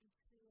cool to be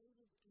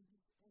created in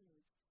His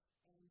image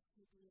and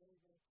to be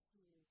able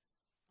to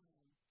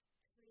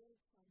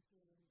create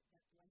something that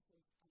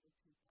blesses other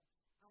people.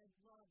 I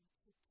love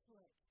to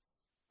put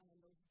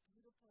those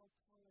beautiful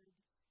colored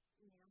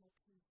enamel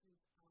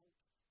pieces out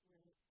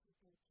where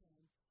people can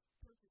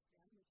purchase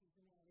them,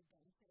 which is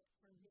an added benefit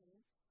for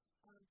me,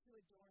 to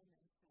adorn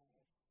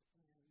themselves.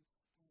 And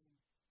I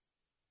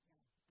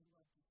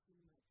love to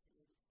see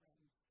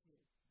my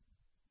creative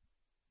friends too.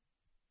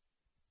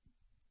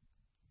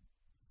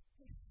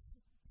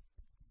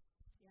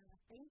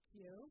 Thank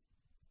you.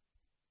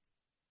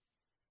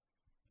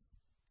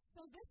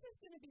 So this is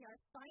going to be our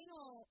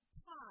final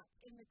talk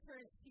in the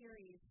current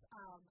series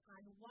on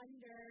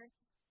wonder,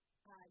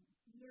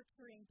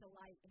 nurturing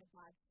delight in a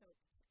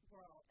God-soaked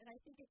world. And I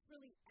think it's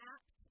really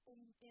apt and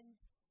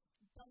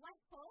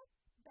delightful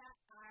that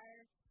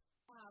our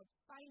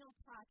final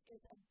talk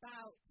is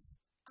about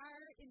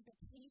our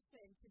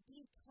invitation to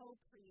be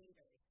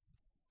co-creators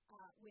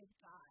with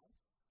God.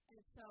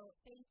 And so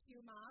thank you,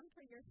 Mom,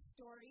 for your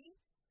story.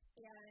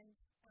 And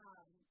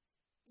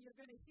you're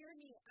going to hear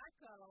me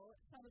echo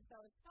some of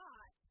those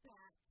thoughts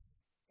that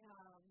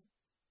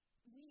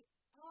we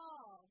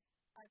all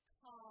are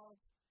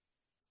called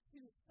to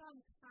some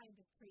kind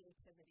of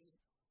creativity.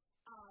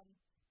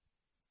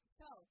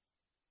 So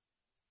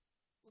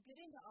we'll get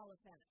into all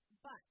of that.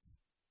 But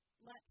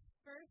let's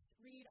first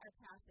read our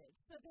passage.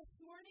 So this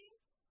morning,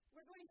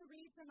 we're going to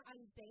read from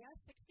Isaiah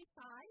 65,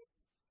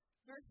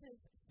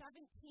 verses 17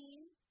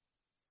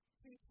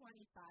 through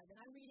 25. And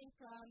I'm reading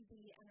from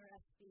the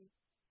NRSV.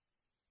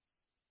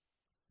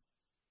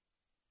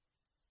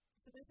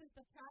 So this is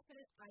the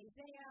prophet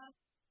Isaiah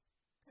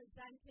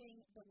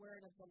presenting the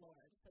word of the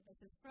Lord. So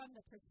this is from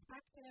the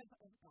perspective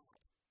of God.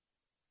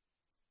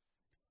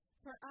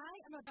 For I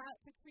am about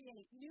to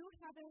create new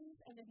heavens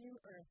and a new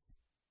earth.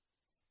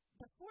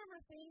 The former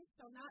things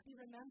shall not be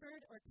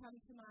remembered or come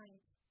to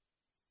mind.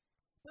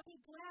 But be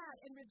glad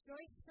and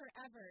rejoice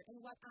forever in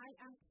what I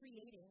am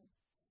creating.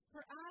 For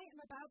I am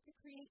about to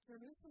create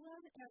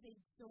Jerusalem as a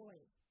joy,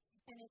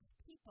 and its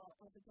people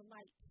as a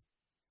delight.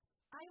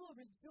 I will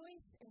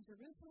rejoice in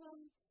Jerusalem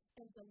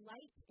and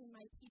delight in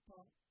my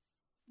people.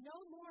 No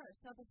more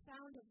shall the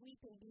sound of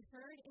weeping be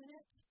heard in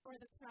it, or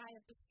the cry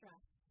of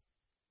distress.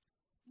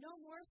 No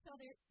more shall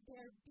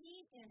there be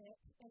in it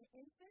an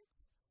infant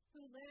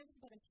who lives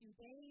but a few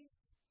days,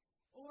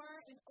 or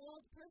an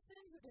old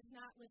person who does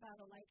not live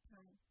out a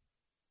lifetime.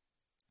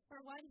 For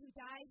one who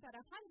dies at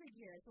 100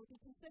 years will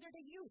be considered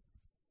a youth,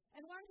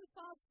 and one who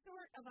falls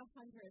short of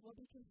 100 will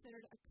be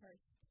considered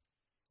accursed.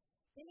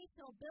 They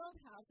shall build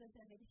houses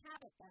and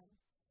inhabit them.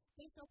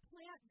 They shall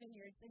plant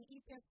vineyards and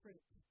eat their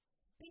fruit.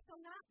 They shall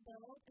not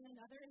build and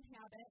another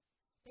inhabit.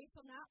 They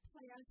shall not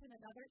plant and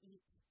another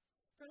eat.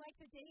 For like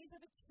the days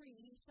of a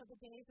tree shall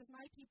the days of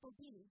my people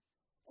be,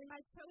 and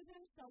my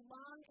chosen shall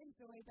long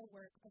enjoy the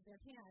work of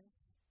their hands.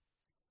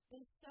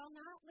 They shall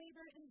not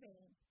labor in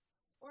vain,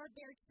 or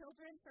bear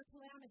children for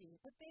calamity,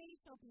 but they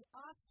shall be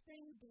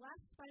offspring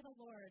blessed by the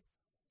Lord,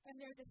 and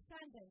their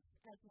descendants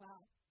as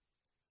well.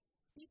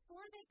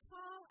 Before they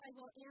call, I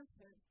will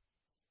answer.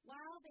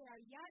 While they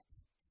are yet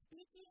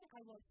speaking,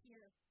 I will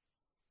hear.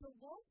 The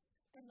wolf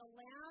and the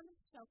lamb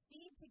shall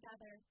feed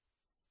together.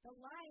 The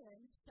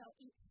lion shall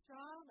eat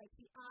straw like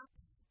the ox,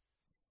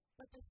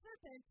 but the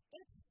serpent,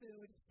 its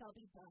food, shall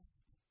be dust.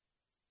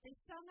 They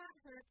shall not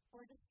hurt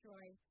or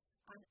destroy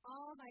on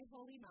all my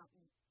holy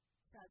mountain,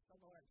 says the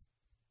Lord.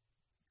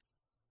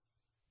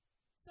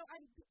 So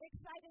I'm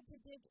excited to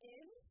dig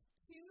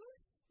into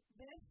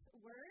this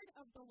word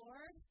of the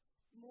Lord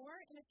more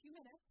in a few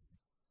minutes.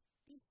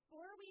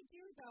 Before we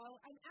do, though,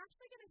 I'm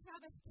actually going to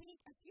have us take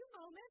a few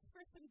moments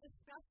for some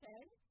discussion.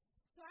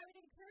 So I would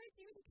encourage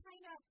you to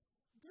kind of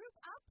group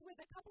up with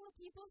a couple of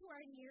people who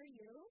are near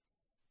you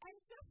and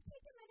just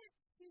take a minute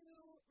to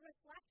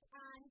reflect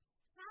on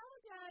how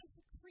does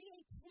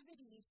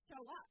creativity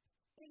show up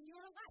in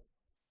your life?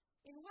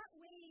 In what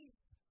ways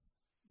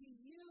do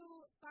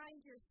you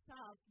find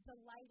yourself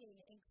delighting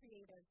in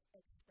creative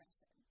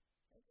expression?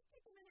 So just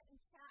take a minute and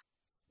chat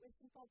with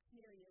some folks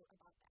near you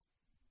about that.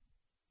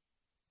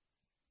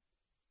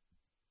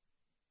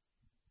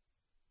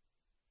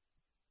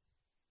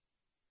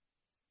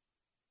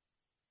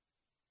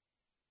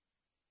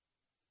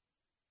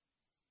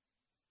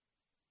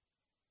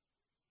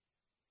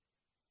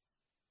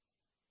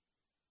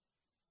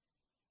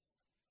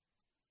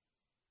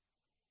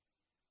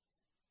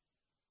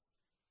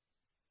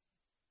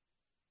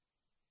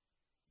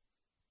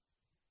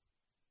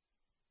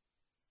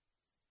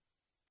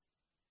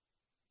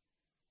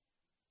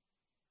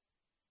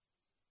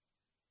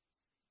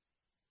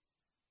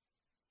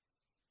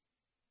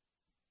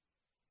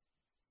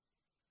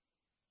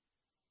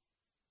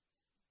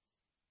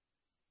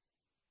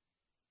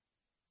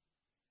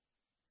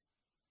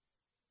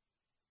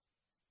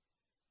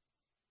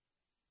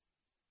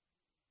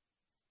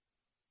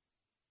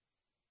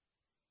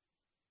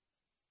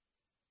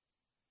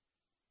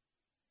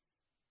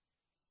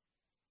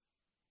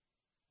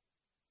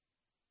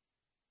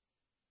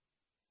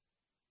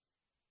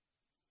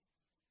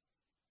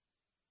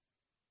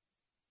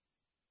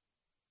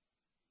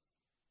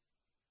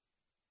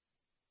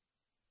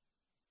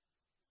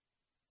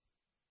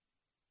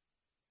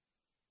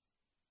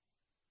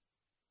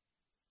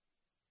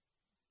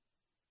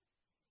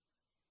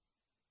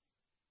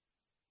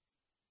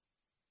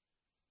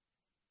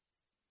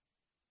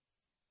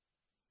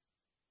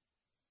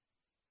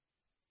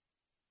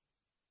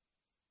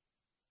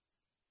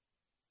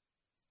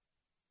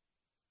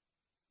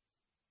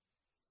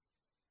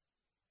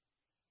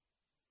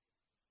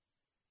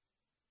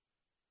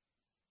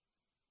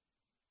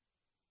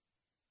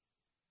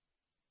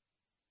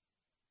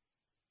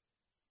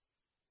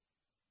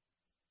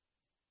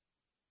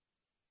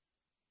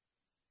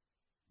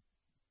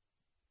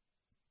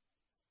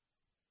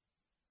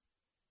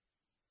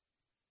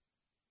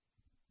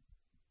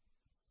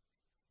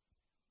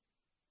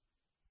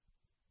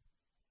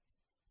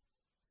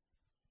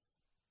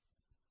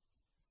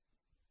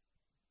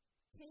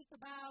 Take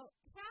about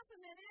half a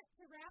minute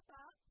to wrap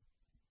up.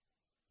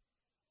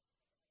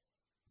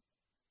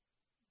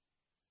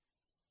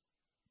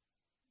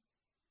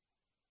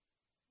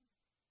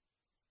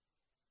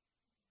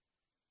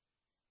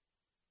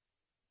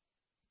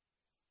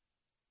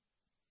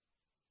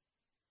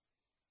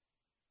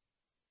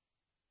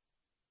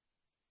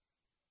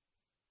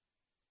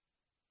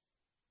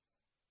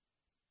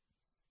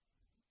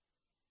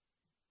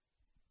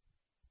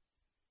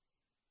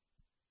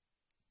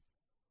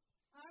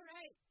 All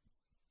right.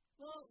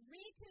 We'll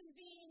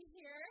reconvene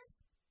here.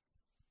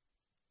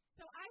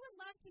 So I would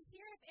love to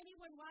hear if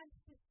anyone wants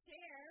to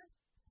share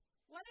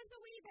what is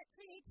the way that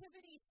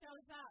creativity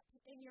shows up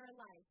in your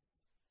life.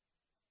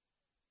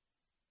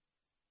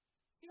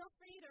 Feel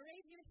free to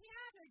raise your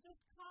hand or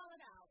just call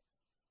it out.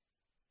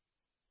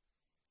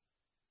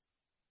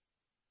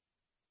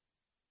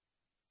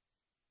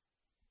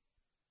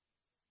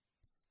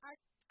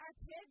 Our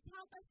kids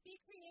help us be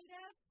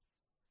creative?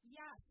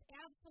 Yes,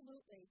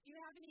 absolutely. Do you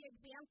have any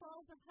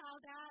examples of how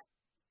that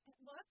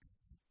looks?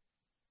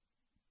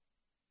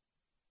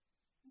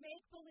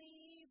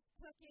 Make-believe,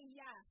 cooking,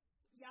 yes.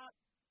 Yep.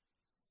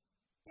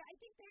 Yeah, I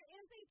think there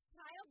is a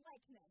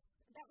childlikeness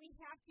that we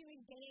have to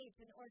engage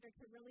in order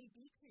to really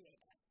be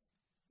creative.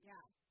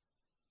 Yeah.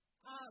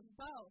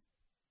 Bo.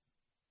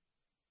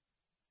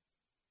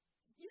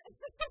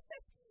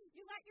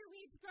 You let your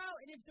weeds grow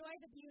and enjoy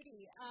the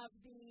beauty of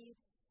the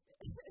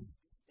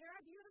there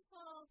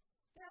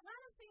are a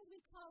lot of things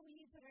we call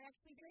weeds that are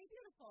actually very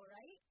beautiful,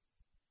 right?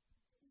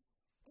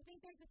 I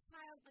think there's a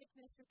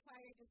childlikeness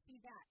required to see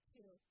that,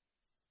 too.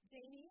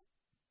 Jamie,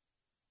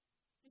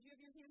 did you have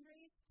your hand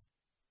raised?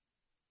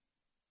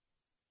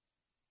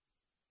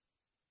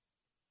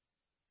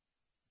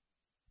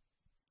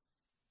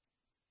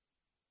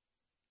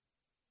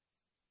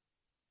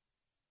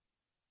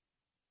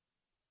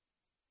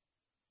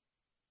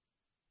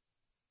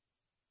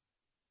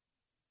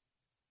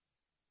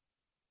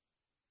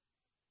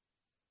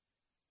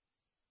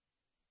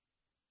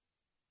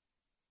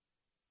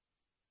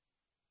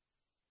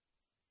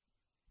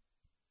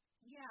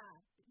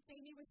 Yeah.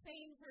 Jamie was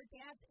saying her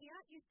dad's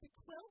aunt used to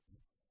quilt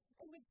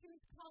and would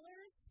choose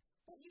colors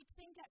that you'd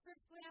think at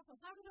first glance, well,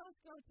 how do those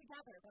go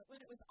together? But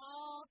when it was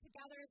all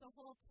together as a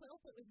whole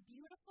quilt, it was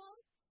beautiful.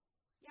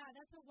 Yeah,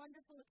 that's a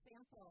wonderful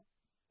example.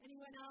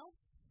 Anyone else?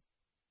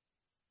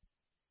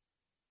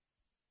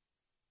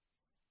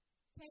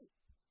 Kate.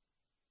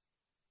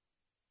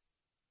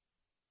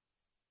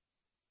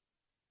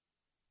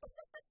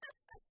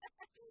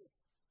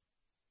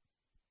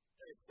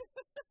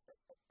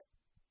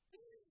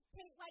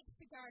 Kate likes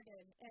to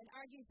garden and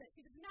argues that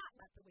she does not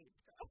let the weeds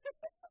grow.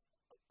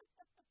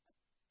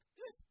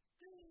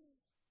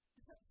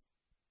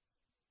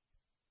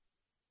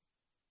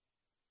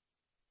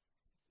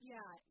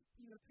 Yeah,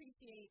 you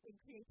appreciate and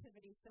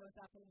creativity shows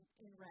up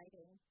in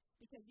writing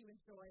because you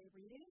enjoy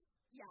reading?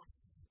 Yes.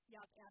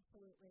 Yep,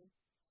 absolutely.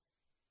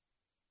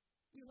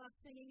 You love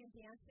singing and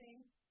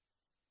dancing?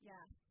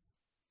 Yes.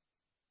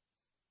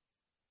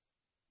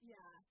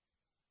 Yeah.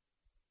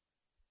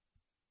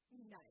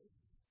 Nice.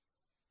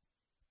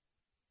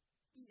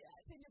 Yeah,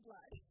 it's in your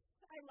blood.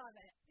 I love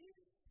it.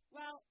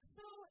 Well,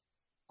 so,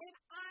 and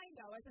I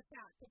know as a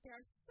fact that there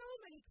are so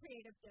many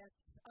creative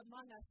gifts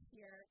among us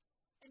here,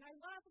 and I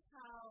love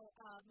how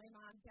my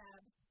mom,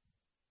 Deb,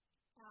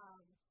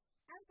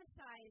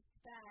 emphasized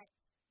that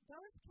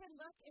those can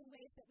look in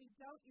ways that we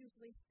don't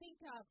usually think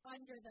of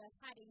under the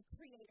heading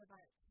creative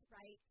arts,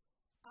 right?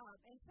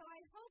 And so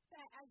I hope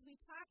that as we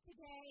talk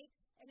today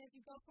and as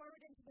you go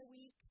forward into the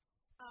week,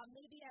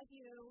 maybe as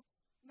you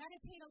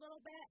meditate a little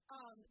bit,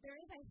 there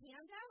is a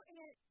handout and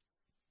it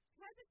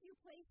has a few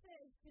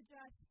places to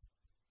just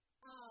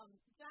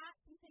jot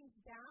some things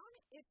down.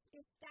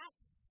 If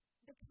that's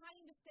the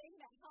kind of thing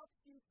that helps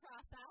you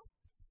process,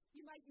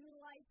 you might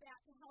utilize that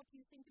to help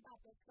you think about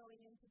this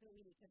going into the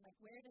week and like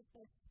where does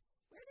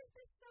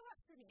this show up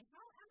for me?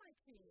 How am I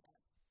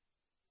creative?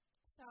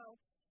 So,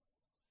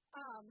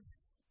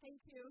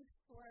 thank you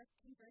for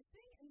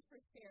conversing and for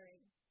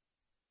sharing.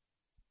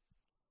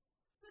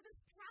 So this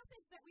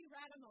passage that we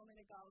read a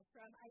moment ago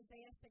from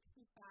Isaiah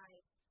 65,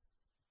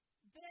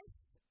 this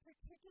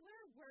particular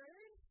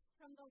word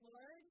from the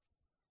Lord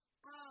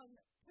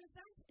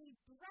presents a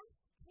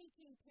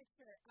breathtaking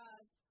picture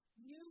of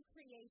new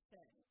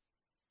creation.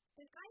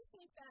 And I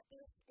think that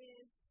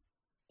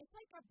it's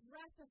like a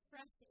breath of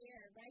fresh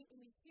air, right? And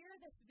we hear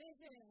this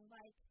vision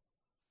like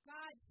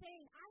God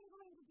saying, I'm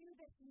going to do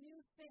this new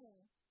thing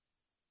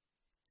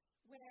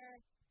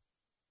where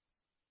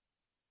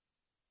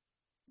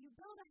you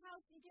build a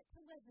house and you get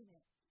to live in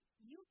it.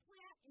 You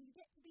plant and you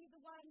get to be the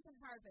one to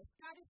harvest.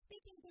 God is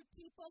speaking to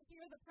people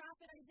here. The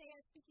prophet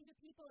Isaiah is speaking to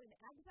people in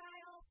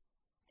exile.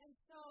 And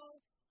so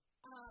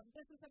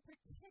this is a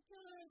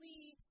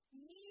particularly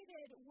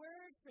needed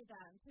word for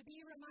them to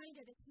be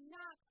reminded it's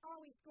not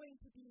always going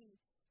to be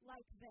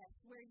like this,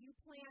 where you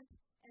plant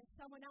and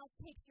someone else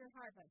takes your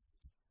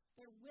harvest.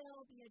 There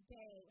will be a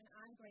day when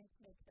I'm going to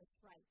make this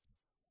right.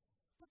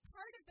 The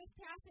part of this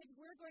passage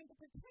we're going to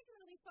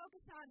particularly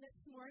focus on this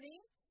morning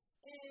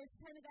is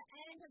kind of the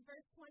end of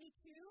verse 22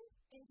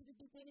 into the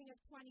beginning of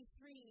 23,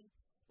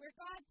 where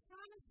God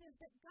promises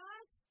that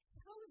God's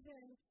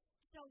chosen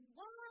shall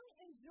long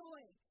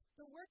enjoy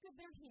the work of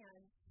their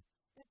hands,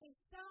 that they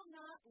shall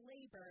not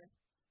labor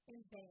in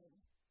vain.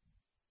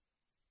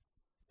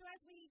 So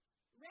as we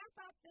wrap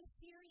up this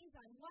series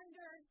on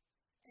wonder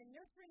and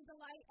nurturing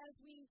delight, as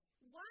we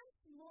once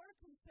more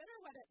consider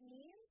what it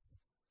means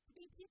to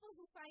be people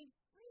who find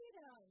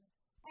freedom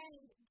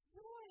and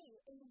joy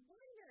and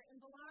wonder in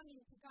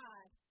belonging to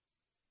God,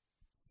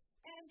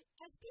 and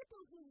as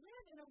people who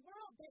live in a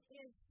world that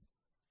is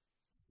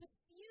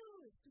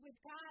suffused with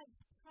God's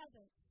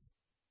presence,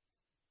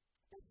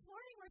 this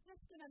morning we're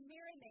just going to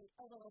marinate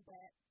a little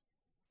bit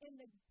in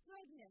the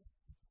goodness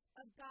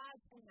of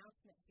God's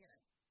announcement here,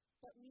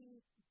 that we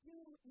do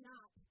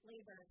not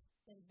labor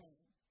in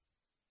vain.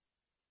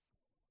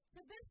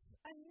 So this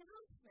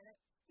announcement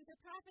to the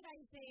prophet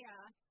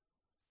Isaiah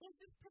is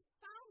this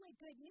profoundly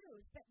good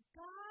news that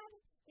God,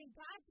 in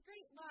God's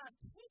great love,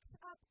 takes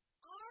up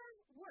our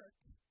work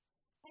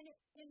and it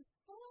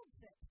enfolds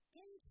it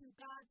into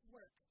God's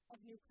work of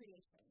new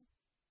creation.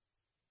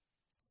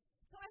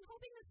 So I'm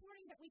hoping this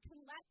morning that we can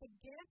let the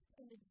gift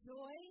and the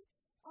joy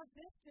of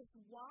this just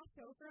wash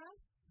over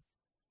us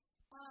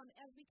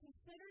as we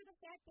consider the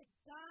fact that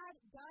God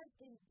does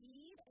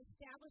indeed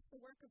establish the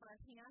work of our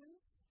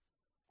hands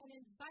and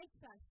invites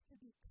us to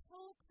be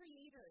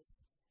co-creators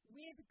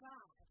with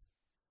God,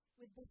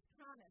 with this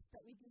promise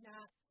that we do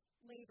not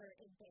labor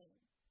in vain.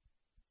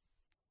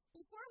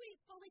 Before we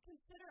fully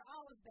consider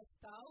all of this,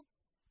 though,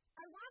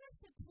 I want us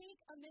to take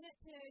a minute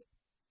to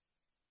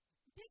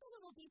dig a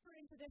little deeper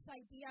into this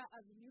idea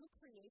of new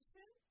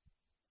creation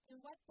and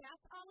what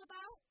that's all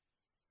about.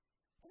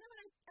 And then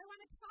I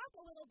want to talk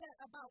a little bit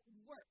about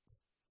work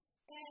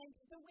and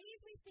the ways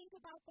we think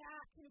about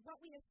that and what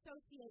we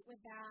associate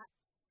with that,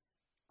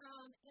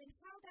 and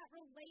how that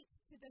relates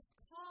to this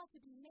call to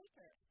be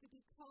makers, to be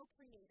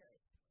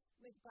co-creators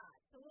with God.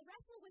 So we'll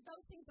wrestle with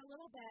those things a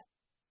little bit,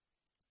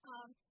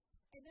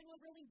 and then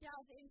we'll really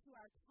delve into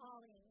our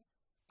calling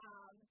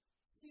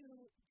to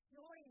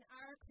join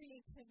our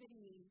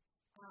creativity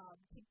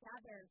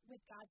together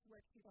with God's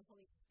work through the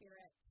Holy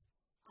Spirit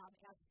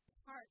as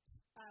part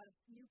of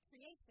new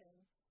creation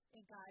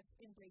in God's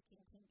inbreaking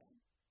kingdom.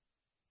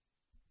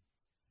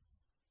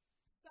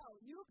 So,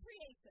 new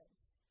creation.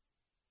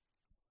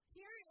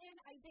 Here in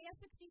Isaiah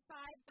 65,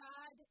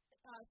 God,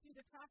 through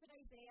the prophet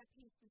Isaiah,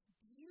 paints this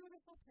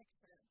beautiful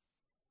picture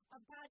of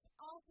God's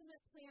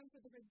ultimate plan for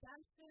the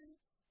redemption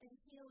and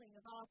healing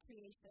of all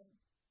creation.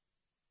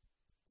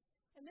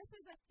 And this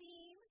is a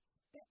theme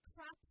that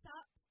crops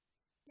up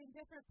in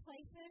different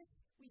places.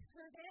 We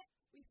heard it.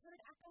 We heard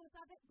echoes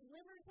of it,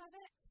 glimmers of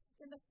it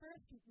in the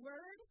first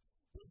word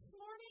this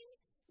morning,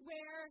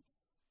 where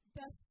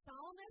the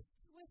psalmist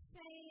was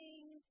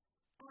saying,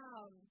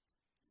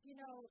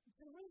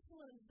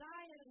 Jerusalem,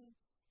 Zion,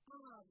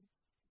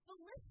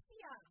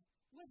 Philistia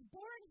was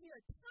born here.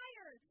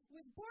 Tyre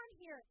was born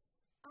here.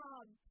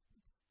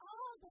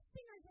 all the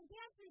singers and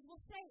dancers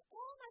will say,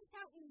 all my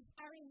fountains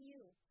are in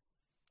you.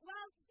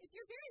 Well, if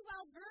you're very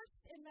well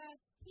versed in the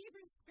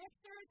Hebrew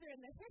scriptures or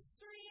in the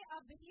history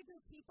of the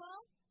Hebrew people,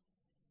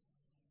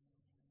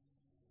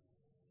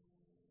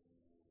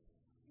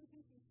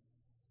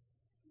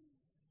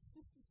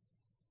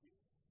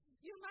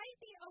 you might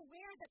be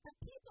aware that the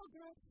people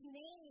groups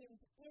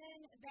named in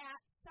that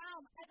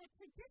psalm are the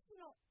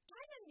traditional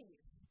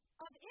enemies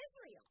of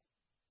Israel.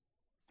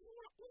 And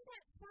yet in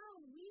that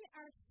psalm, we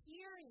are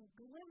hearing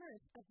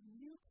glimmers of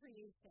new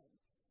creation.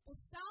 The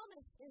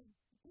psalmist is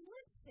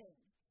glimpsing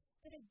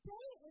that a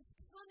day is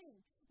coming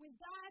when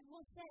God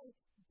will say,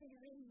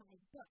 they're in my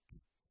book.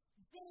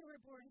 They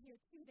were born here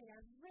too. They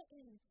are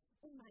written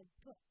in my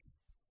book.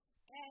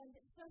 And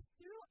so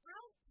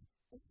throughout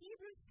the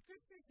Hebrew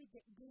scriptures, we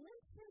get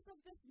glimpses of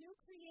this new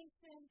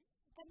creation.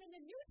 And then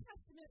the New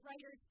Testament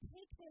writers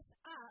take this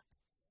up.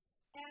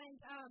 And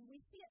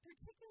we see it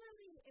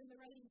particularly in the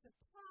writings of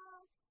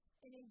Paul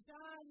and in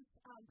John's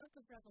book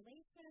of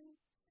Revelation,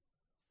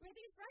 where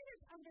these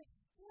writers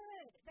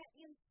understood that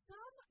in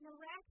some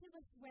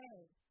miraculous way,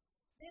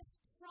 this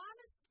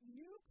promised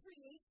new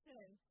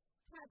creation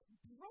had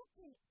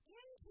broken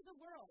into the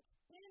world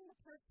in the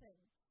person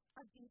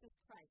of Jesus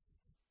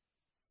Christ.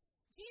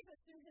 Jesus,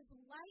 through his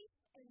life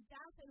and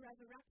death and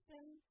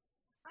resurrection,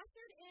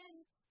 ushered in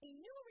a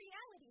new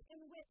reality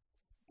in which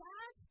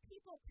God's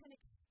people can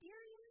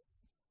experience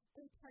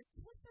and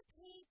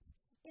participate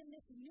in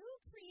this new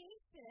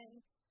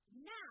creation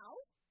now,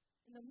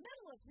 in the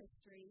middle of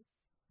history,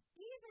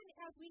 even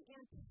as we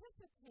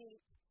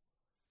anticipate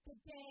the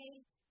day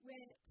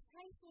when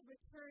Christ will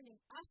return and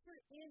usher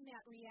in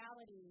that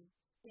reality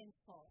in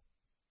full.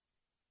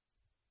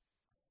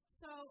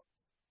 So,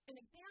 an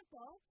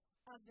example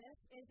of this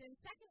is in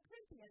 2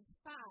 Corinthians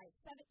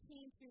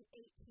 5:17 through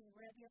 18,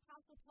 where the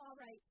Apostle Paul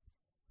writes,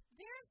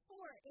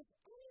 therefore, if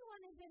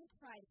anyone is in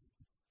Christ,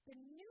 the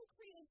new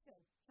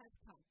creation has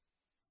come.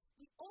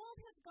 The old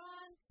has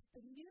gone,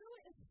 the new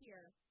is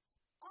here.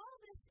 All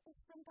this is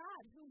from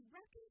God, who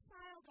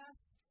reconciled us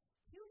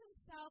to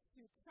himself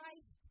through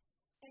Christ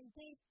and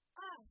gave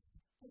us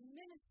the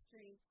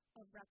ministry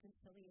of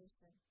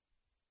reconciliation.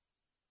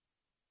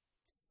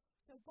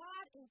 So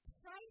God in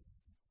Christ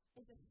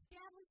is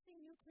establishing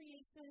new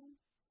creation.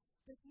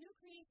 This new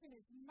creation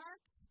is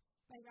marked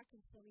by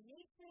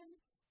reconciliation,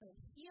 by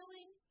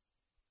healing.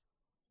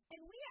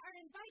 And we are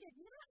invited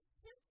not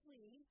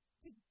simply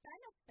to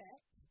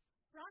benefit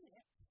from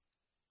it,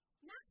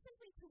 not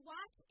simply to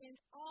watch in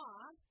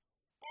awe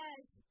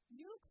as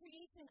new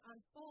creation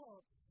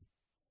unfolds,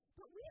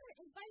 but we are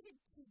invited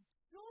to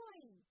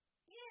join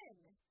in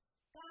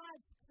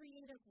God's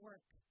creative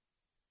work.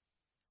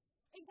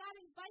 And God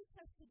invites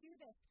us to do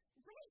this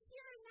right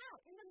here and now,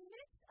 in the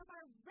midst of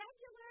our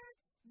regular,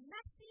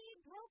 messy,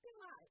 broken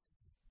lives.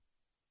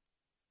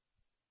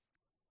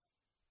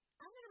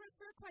 I'm going to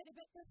refer quite a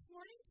bit this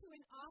morning to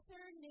an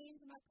author named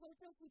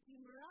Makoto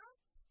Fujimura,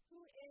 who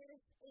is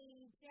a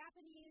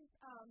Japanese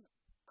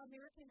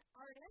American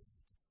artist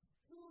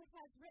who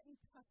has written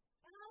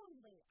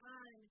profoundly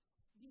on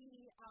the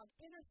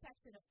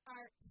intersection of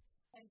art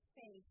and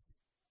faith.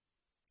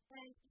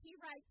 And he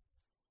writes,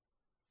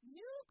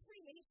 new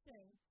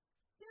creation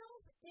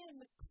fills in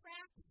the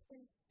cracks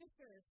and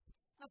fissures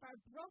of our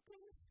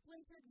broken,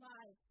 splintered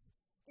lives,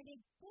 and a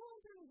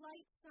golden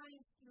light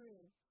shines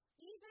through,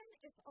 even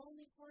if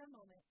only for a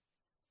moment,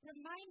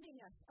 reminding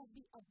us of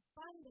the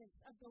abundance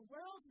of the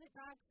world that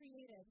God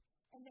created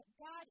and that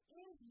God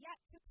is yet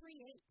to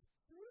create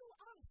through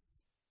us.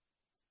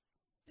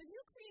 The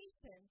new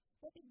creation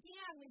that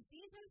began when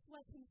Jesus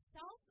was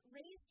himself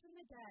raised from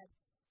the dead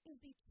is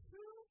the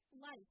true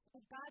life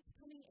of God's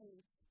coming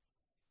age,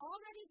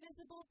 already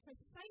visible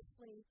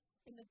precisely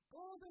in the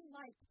golden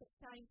light that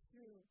shines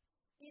through,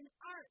 in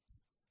art,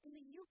 in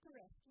the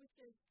Eucharist, which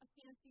is a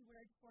fancy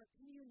word for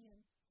communion,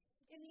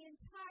 in the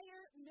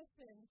entire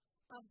mission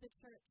of the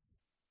church.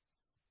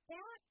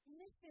 That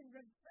mission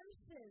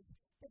reverses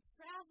the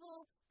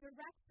travel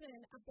direction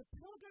of the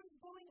pilgrims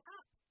going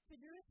up to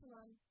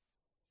Jerusalem.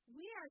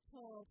 We are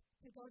told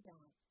to go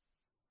down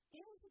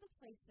into the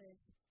places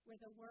where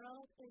the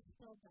world is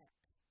still dark.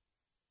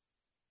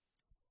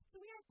 So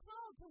we are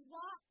called to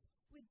walk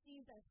with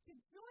Jesus, to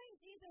join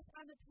Jesus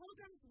on the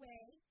pilgrim's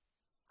way,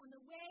 on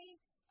the way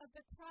of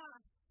the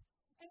cross.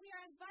 And we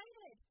are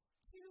invited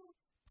to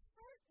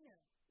partner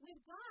with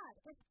God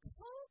as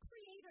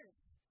co-creators,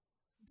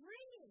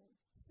 bringing,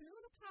 through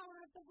the power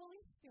of the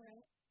Holy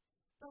Spirit,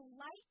 the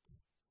light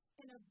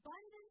and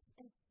abundance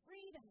and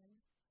freedom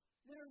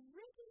that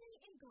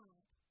originate in God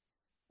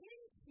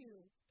into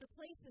the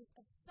places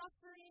of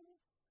suffering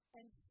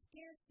and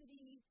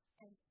scarcity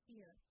and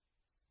fear.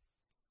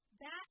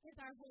 That is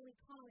our holy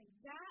calling.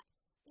 That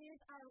is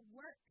our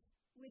work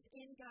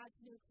within God's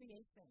new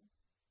creation.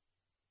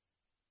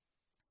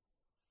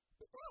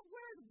 But that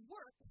word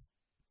work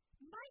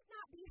might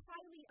not be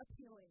highly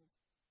appealing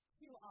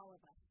to all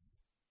of us.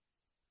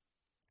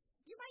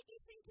 You might be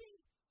thinking,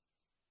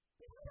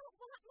 but I don't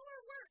want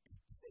more work.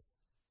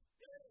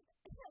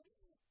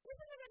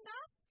 Isn't it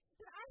enough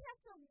That I have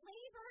to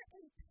labor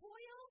and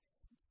toil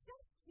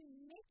just to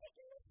make it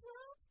in this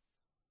world?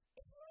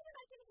 It's more than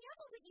I can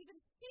handle to even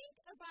think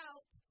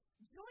about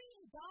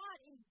joining God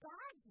in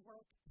God's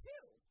work,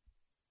 too.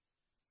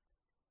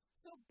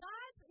 So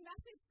God's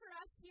message for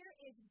us here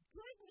is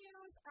good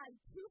news on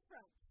two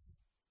fronts.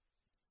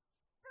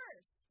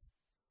 First,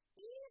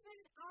 even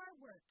our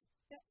work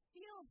that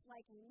feels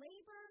like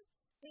labor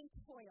and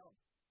toil,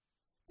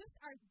 just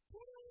our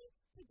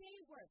day-to-day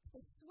work,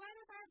 the sweat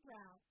of our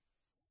brow,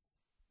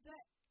 the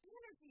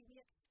energy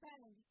we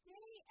expend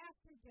day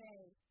after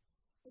day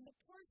in the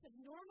course of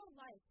normal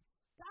life,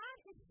 God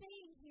is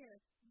saying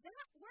here,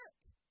 that work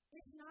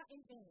is not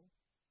in vain.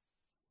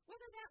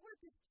 Whether that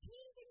work is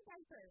changing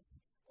diapers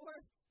or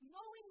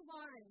mowing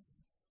lawns,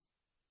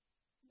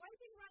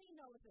 wiping runny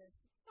noses,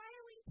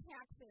 filing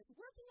taxes,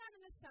 working on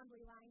an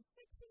assembly line,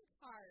 fixing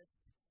cars,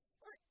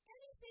 or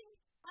anything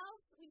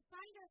else we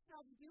find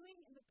ourselves doing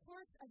in the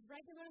course of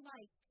regular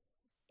life,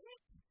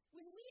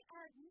 when we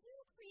are new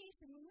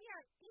creation, when we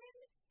are in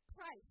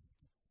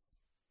Christ,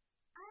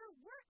 our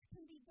work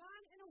can be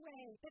done in a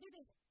way that it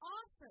is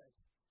offered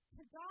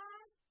to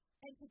God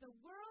and to the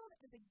world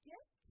as a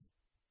gift,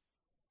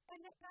 and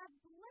that God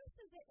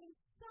blesses it in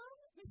some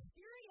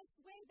mysterious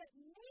way that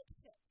makes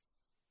it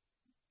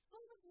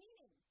full of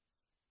meaning,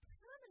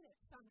 permanent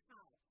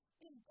somehow,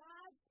 in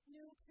God's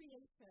new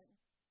creation.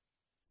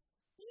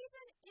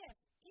 Even if,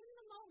 in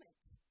the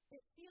moment,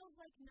 it feels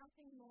like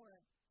nothing more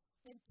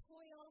than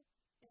toil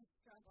and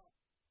struggle.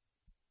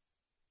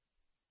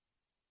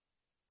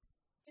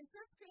 In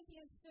 1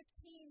 Corinthians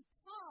 15,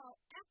 Paul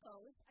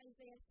echoes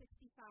Isaiah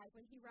 65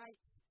 when he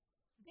writes,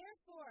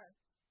 "Therefore,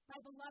 my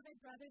beloved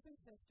brothers and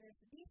sisters,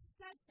 be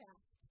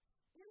steadfast,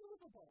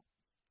 immovable,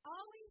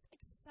 always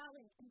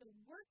excelling in the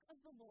work of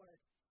the Lord,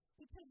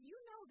 because you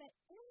know that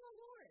in the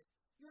Lord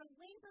your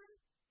labor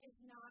is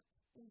not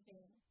in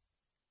vain."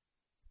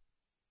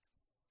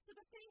 So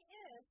the thing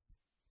is,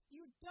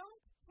 you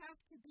don't have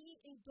to be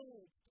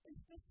engaged in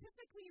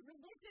specifically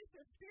religious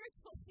or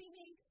spiritual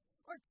seeming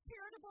or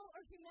charitable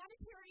or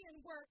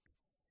humanitarian work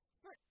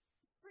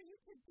for you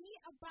to be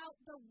about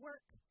the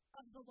work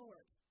of the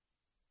Lord.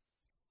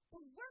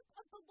 The work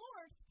of the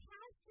Lord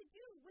has to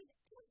do with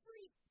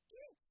every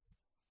inch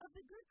of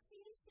the good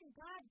creation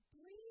God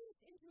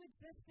breathes into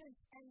existence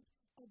and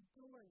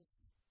adores.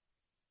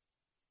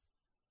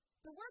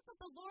 The work of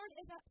the Lord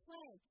is at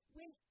play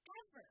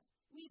whenever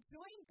we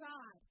join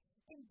God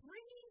in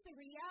bringing the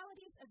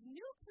realities of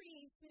new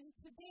creation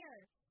to bear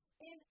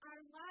in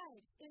our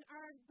lives, in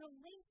our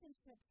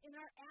relationships, in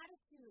our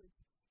attitudes,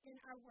 in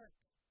our work.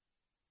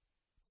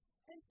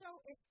 And so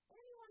if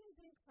anyone is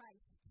in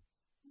Christ,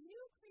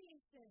 new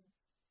creation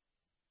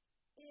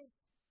is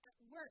at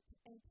work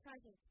and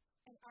present,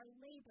 and our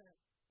labor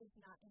is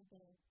not in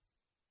vain.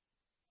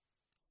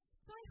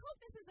 So I hope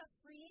this is a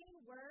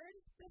freeing word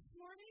this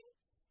morning,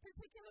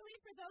 particularly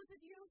for those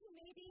of you who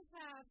maybe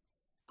have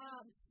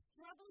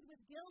struggled with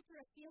guilt or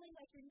a feeling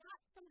like you're not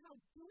somehow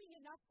doing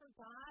enough for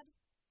God,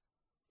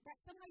 that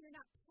somehow you're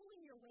not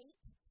pulling your weight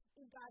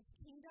in God's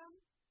kingdom.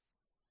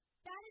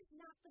 That is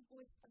not the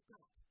voice of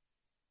God.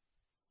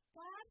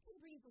 God can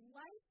breathe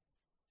life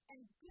and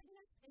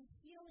goodness and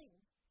healing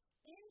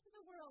into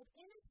the world,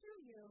 in and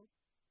through you,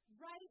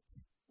 right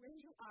where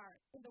you are,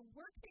 in the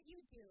work that you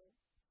do,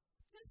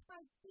 just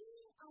by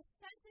being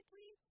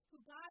authentically who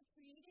God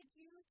created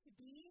you to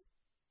be,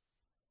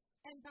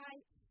 and by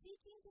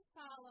seeking to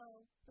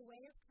follow the way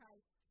of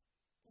Christ,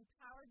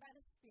 empowered by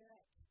the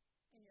Spirit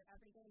in your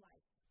everyday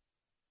life.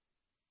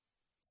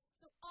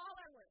 So all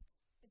our work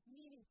is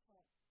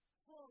meaningful,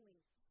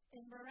 holy,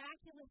 and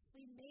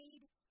miraculously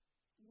made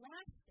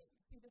lasting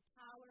through the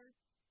power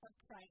of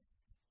Christ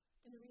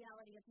in the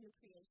reality of new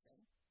creation.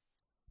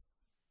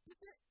 But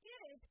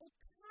there is a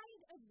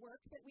kind of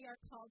work that we are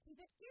called to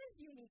that is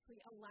uniquely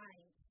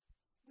aligned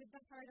with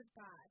the heart of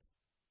God.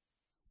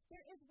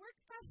 There is work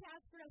God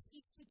has for us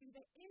each to do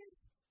that is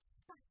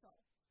special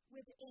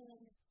within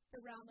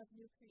the realm of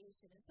new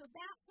creation. And so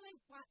that's what I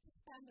want to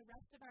spend the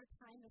rest of our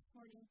time this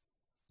morning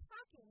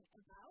talking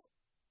about.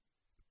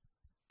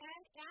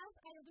 And as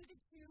I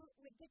alluded to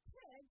with the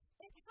kids,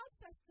 it helps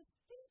us to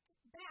think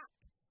back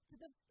to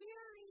the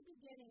very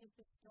beginning of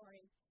the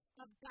story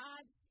of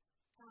God's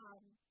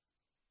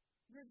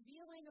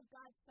revealing of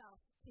God's self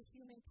to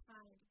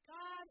humankind.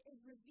 God is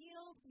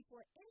revealed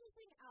before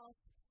anything else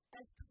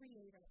as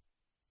creator.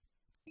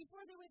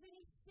 Before there was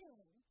any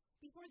sin,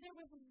 before there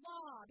was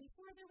law,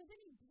 before there was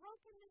any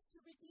brokenness to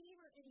redeem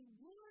or any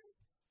wounds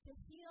to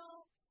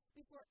heal,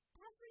 before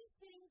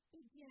everything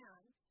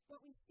began,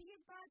 what we see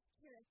of God's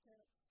character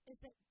is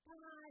that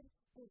God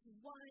is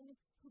one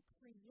who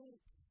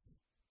creates.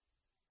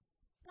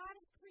 God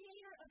is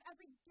creator of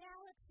every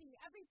galaxy,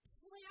 every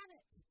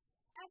planet,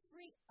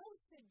 every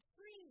ocean,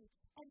 tree,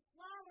 and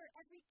flower,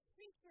 every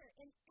creature,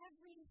 and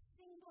every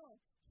single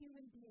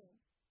human being.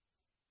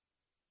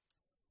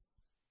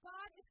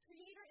 God is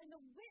creator, and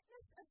the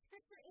witness of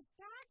Scripture is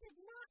God did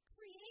not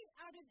create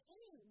out of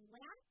any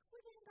lack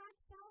within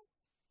God's self,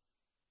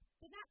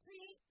 did not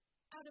create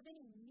out of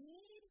any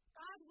need.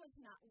 God was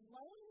not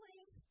lonely.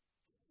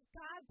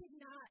 God did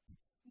not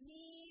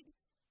need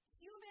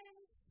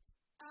humans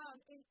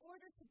in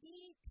order to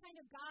be kind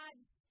of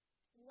God's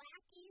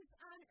lackeys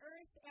on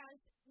earth, as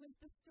was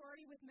the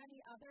story with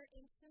many other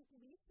ancient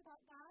beliefs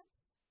about God.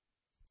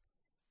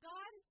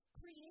 God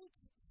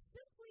creates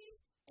simply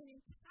and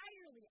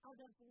entirely out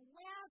of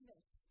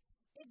lavish,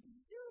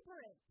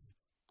 exuberant,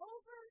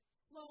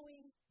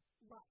 overflowing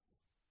love.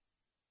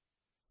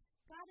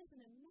 God is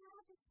an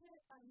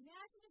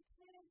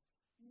imaginative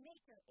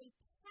maker, a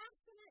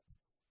passionate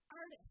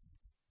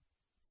artist.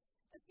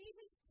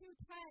 Ephesians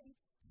 2:10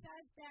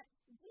 says that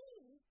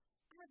we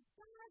are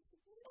God's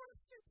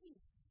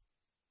masterpiece.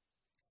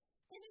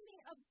 And in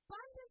the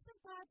abundance of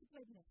God's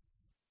goodness,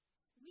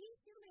 we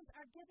humans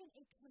are given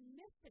a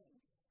commission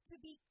to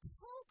be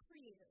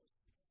co-creators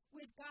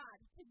with God,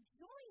 to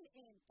join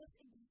in this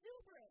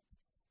exuberant,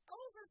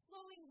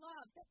 overflowing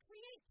love that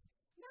creates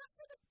not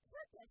for the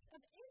purpose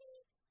of any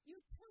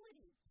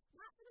utility,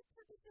 not for the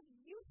purpose of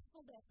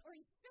usefulness or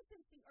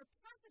efficiency or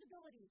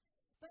profitability,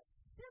 but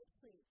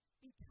simply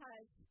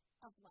because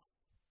of love.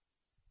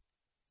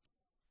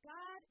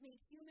 God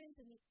made humans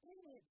in the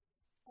image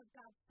of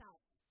God's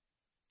self.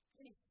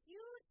 And a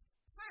huge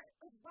part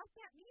of what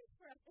that means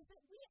for us is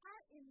that we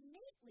are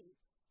innately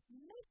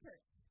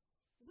makers.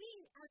 We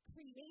are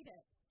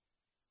creative.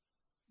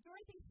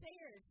 Dorothy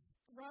Sayers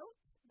wrote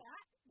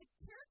that the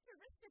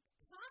characteristic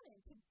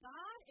common to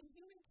God and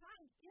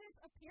humankind is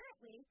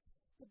apparently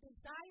the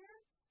desire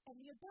and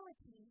the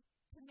ability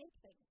to make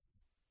things.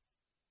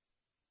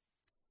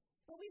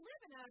 But we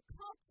live in a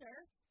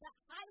culture that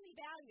highly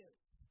values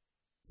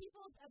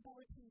people's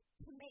ability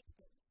to make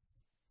things,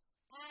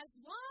 as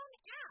long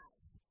as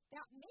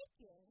that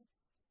making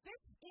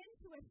fits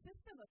into a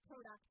system of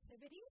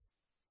productivity,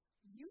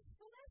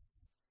 usefulness,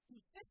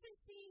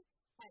 efficiency,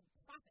 and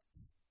profit.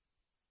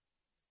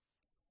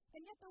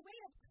 And yet the way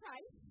of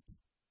Christ,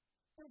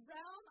 the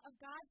realm of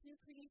God's new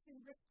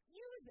creation,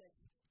 refuses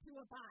to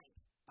abide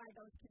by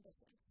those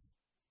conditions.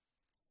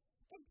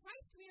 In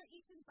Christ, we are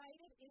each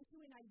invited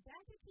into an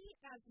identity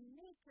as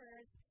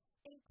makers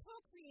and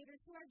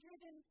co-creators who are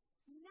driven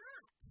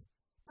not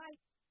by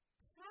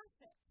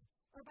profit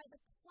or by the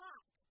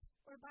clock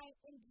or by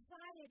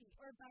anxiety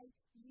or by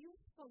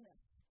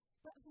usefulness,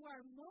 but who are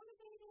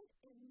motivated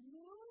and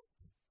moved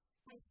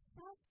by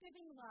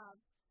self-giving love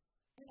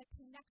and a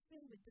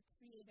connection with the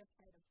creative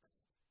heart of God.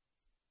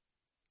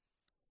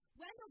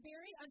 Wendell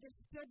Berry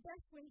understood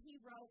this when he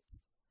wrote,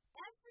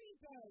 "Every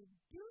day,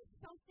 do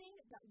something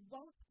that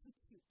won't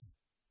compute."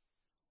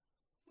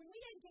 When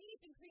we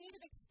engage in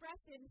creative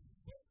expression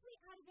simply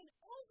out of an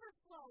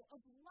overflow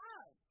of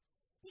love,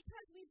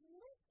 because we've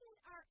lifted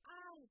our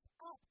eyes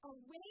up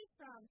away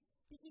from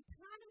the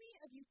economy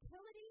of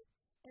utility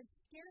and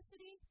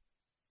scarcity,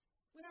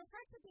 when our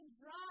hearts have been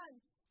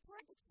drawn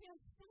toward the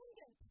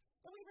transcendent,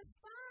 and we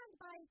respond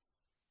by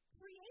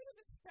creative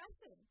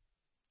expression,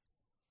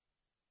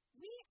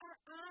 we are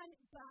on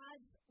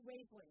God's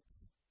wavelength.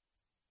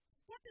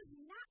 That does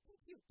not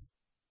compute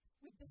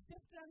with the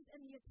systems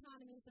and the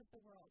economies of the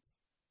world.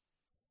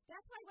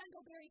 That's why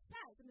Wendell Berry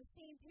says in the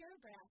same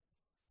paragraph,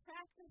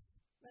 practice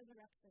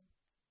resurrection.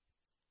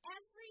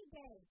 Every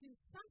day, do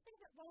something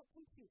that won't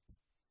compute.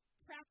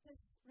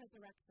 Practice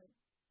resurrection.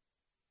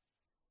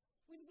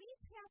 When we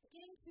tap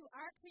into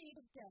our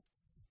creative gifts,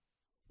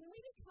 when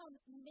we become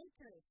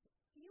makers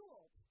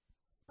fueled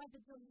by the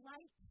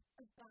delight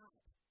of God,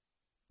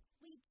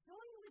 we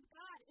join with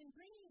God in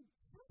bringing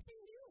something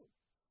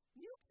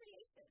new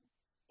creation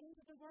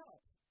into the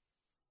world.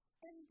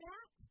 And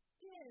that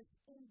is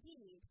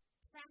indeed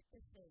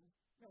practicing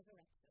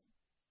resurrection.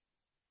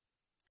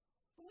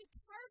 When we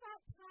carve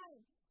out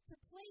time to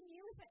play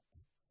music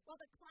while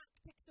the clock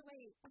ticks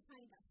away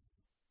behind us,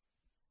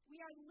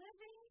 we are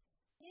living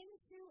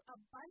into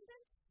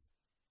abundance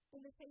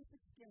in the face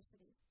of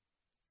scarcity.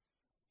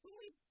 When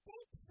we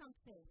bake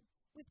something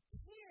with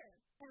care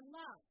and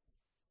love,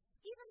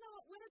 even though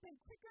it would have been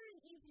quicker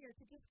and easier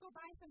to just go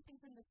buy something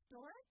from the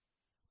store,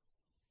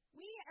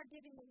 we are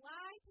giving a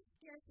lie to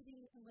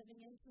scarcity and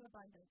living into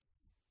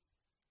abundance.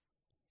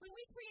 When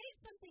we create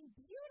something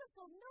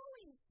beautiful,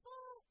 knowing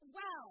full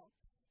well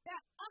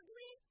that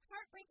ugly,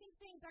 heartbreaking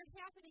things are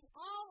happening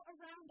all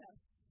around us,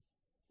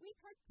 we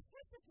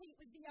participate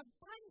with the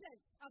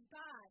abundance of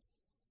God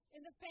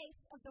in the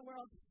face of the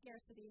world's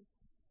scarcity.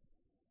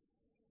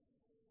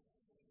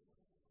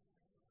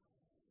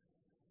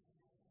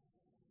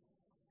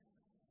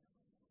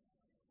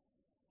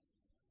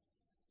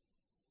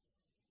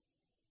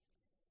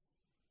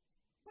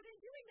 But in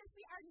doing this,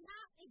 we are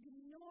not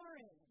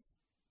ignoring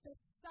the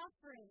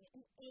suffering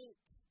and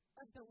ache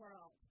of the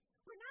world.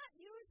 We're not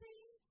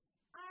using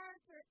our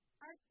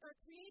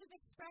creative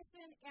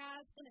expression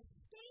as an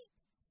escape,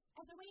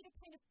 as a way to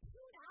kind of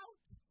tune out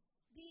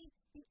the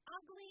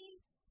ugly,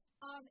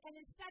 and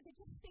instead to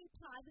just stay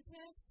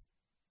positive.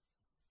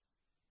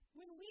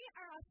 When we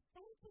are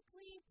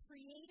authentically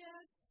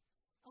creative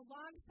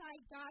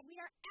alongside God, we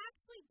are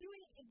actually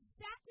doing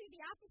exactly the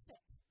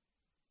opposite.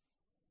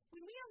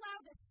 When we allow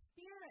the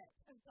Spirit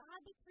of God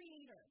the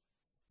Creator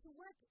to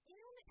work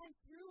in and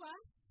through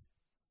us,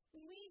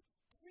 when we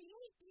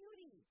create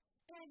beauty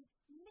and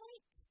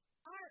make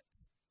art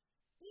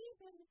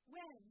even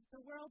when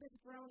the world is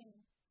groaning.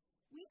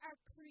 We are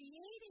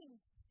creating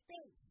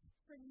space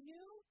for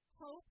new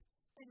hope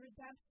and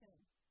redemption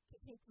to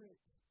take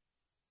root.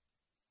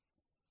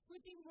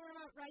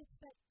 Fujimura writes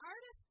that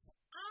artists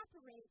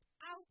operate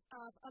out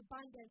of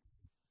abundance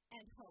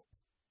and hope.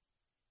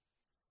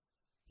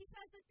 He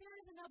says that there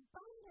is an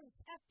abundance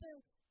at the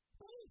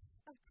base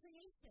of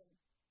creation,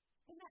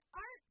 and that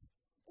art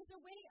is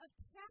a way of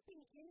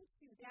tapping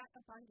into that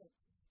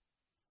abundance.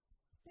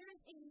 There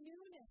is a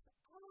newness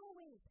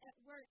always at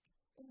work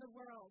in the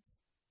world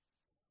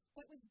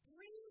that was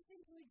breathed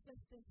into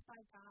existence by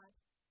God.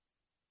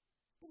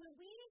 And when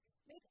we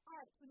make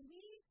art, when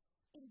we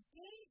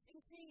engage in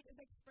creative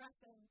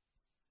expression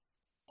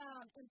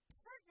and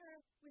partner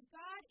with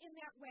God in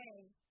that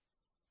way,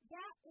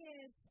 that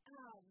is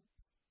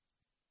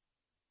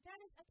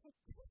a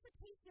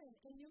participation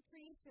in new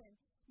creation.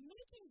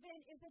 Making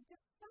then is a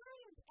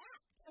defiant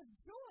act of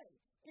joy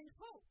and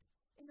hope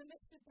in the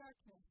midst of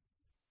darkness.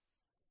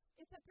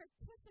 It's a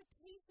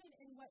participation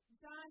in what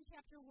John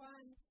chapter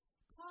 1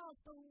 calls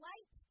the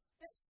light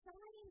that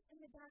shines in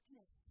the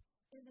darkness,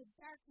 and the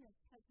darkness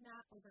has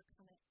not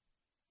overcome it.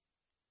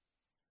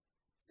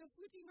 So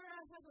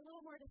Fujimura has a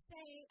little more to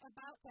say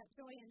about that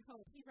joy and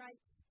hope. He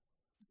writes,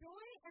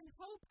 "Joy and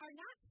hope are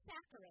not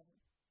saccharine.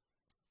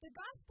 The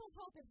gospel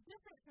hope is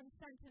different from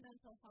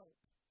sentimental hope.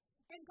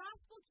 And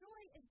gospel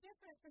joy is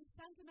different from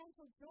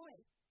sentimental joy.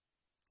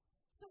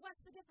 So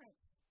what's the difference?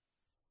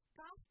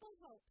 Gospel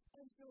hope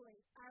and joy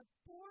are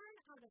born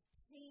out of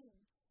pain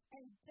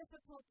and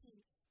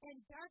difficulty and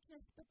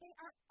darkness, but they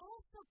are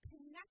also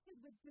connected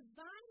with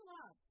divine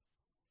love,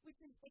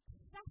 which is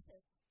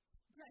excessive,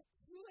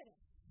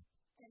 gratuitous,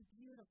 and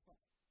beautiful."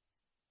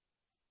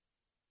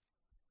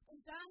 In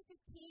John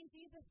 15,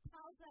 Jesus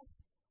tells us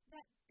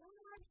that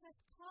God has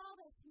called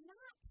us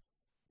not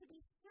to be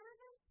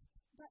servants,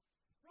 but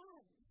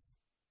friends.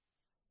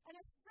 And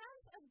as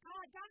friends of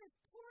God, God is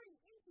pouring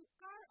into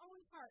our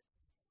own hearts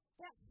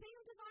that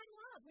same divine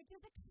love, which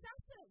is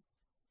excessive,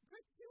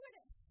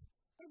 gratuitous,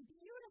 and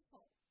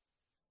beautiful.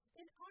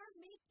 In our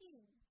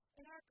making,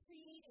 in our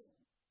creating,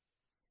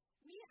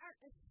 we are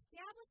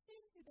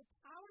establishing through the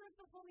power of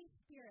the Holy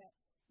Spirit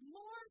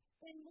more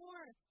and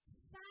more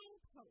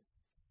signposts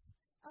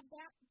of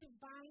that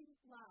divine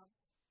love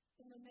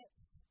in the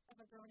midst of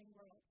a groaning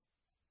world.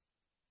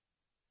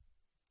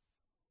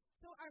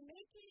 So our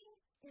making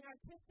in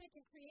artistic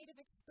and creative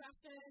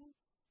expression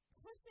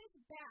pushes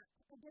back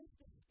against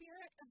the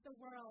spirit of the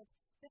world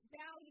that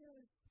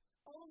values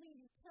only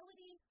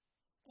utility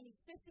and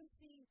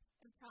efficiency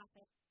and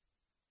profit.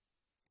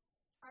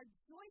 Our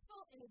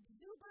joyful and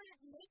exuberant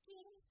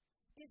making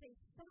is a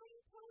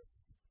signpost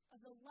of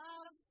the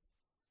love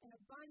and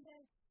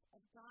abundance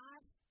of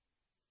God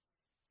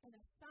and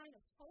a sign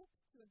of hope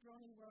to a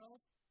groaning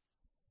world.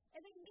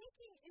 And then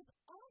making is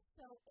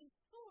also a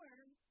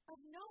form of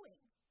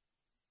knowing.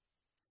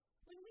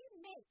 When we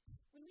make,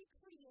 when we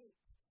create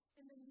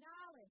in the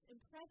knowledge and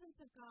presence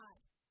of God,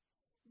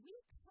 we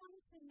come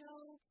to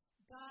know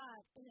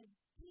God in a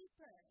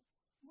deeper,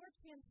 more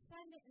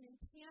transcendent and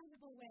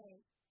intangible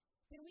way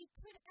than we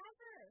could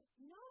ever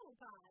know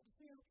God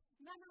through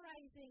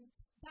memorizing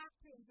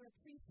doctrines or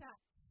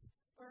precepts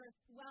or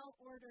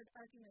well-ordered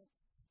arguments.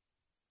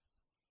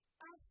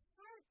 Our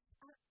hearts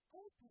are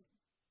open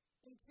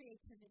in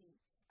creativity.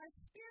 Our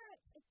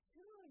spirits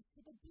attuned to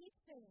the deep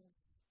things.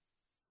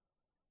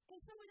 And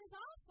so it is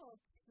also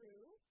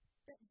true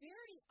that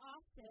very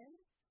often,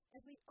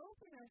 as we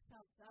open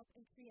ourselves up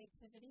in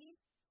creativity,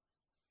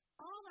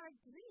 all our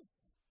grief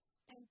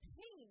and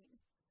pain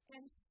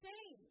and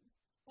shame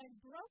and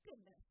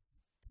brokenness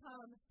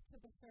come to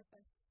the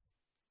surface.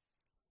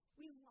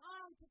 We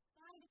long to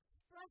find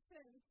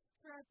expression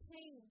for our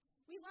pain.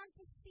 We long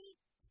to seek,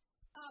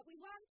 we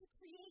long to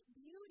create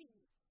beauty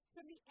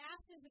from the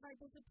ashes of our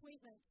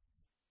disappointments.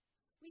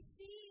 We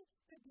see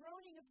the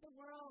groaning of the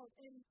world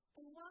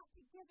and want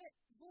to give it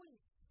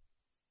voice.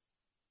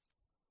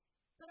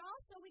 But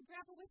also we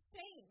grapple with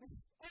shame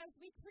as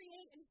we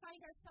create and find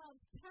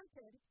ourselves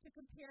tempted to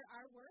compare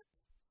our work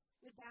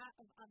with that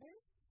of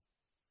others.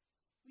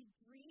 We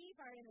grieve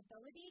our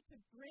inability to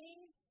bring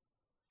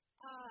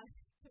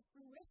to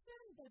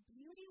fruition the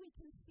beauty we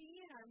can see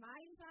in our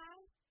mind's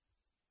eye.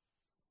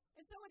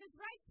 And so it is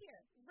right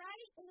here,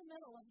 right in the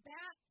middle of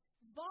that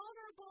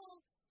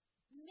vulnerable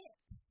mix,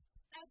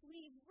 as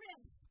we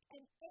risk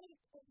and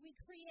ache, as we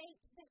create,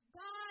 that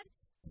God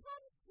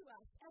comes to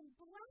us and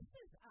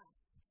blesses us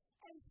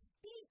and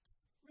speaks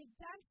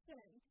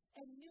redemption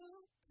and new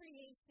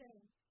creation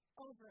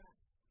over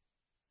us.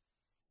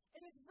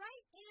 It is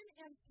right in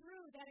and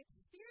through that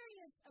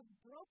experience of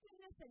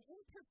brokenness and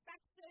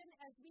imperfection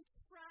as we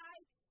try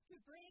to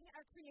bring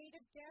our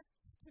creative gifts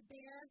to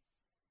bear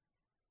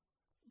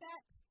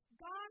that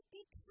God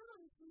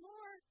becomes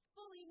more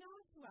fully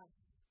known to us.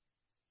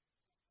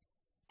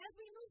 As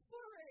we move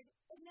forward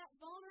in that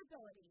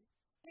vulnerability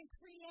and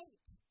create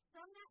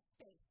from that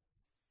space,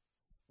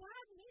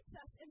 God meets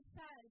us and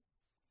says,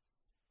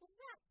 "Well,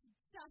 that's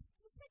just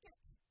the ticket.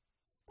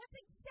 That's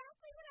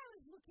exactly what I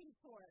was looking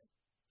for,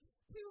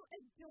 to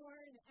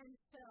adorn and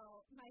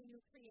fill my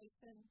new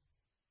creation.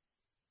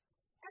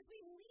 As we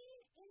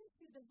lean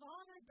into the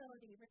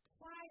vulnerability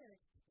required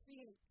to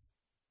create,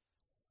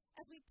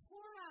 as we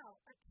pour out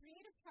our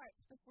creative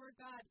hearts before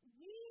God,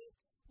 we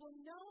will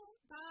know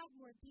God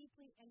more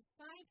deeply and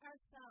find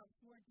ourselves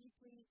more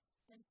deeply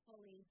and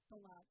fully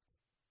beloved.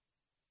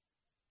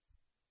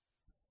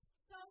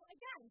 So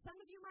again, some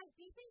of you might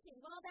be thinking,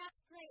 well,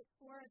 that's great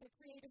for the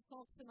creative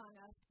folks among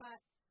us, but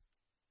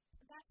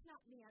that's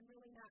not me. I'm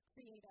really not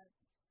creative.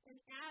 And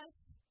as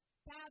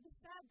Dad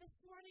said this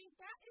morning,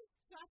 that is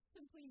just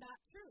simply not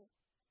true.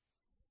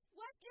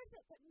 What is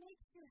it that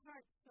makes your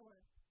heart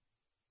sore?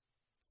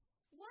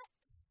 What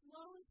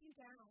slows you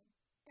down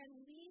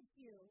and leads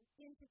you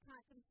into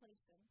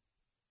contemplation?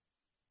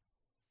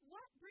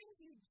 What brings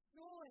you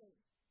joy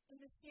in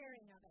the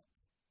sharing of it?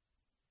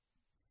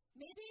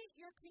 Maybe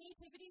your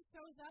creativity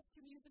shows up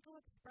through musical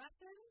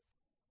expression,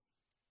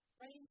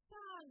 writing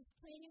songs,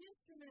 playing an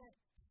instrument,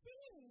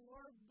 singing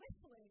or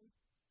whistling.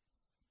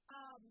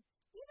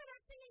 Even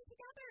our singing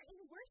together in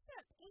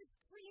worship is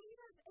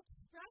creative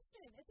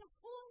expression. It's a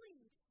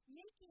holy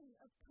making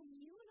of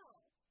communal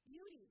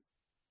beauty.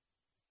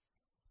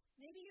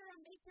 Maybe you're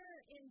a maker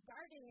in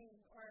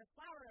gardening or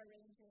flower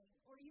arranging,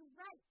 or you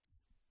write.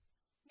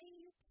 Maybe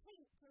you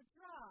paint or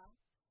draw.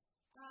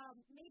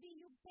 Maybe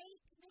you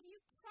bake, maybe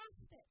you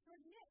cross-stitch or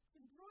knit,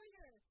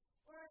 embroider,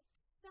 or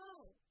sew.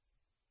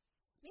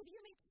 Maybe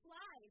you make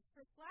flies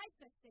for fly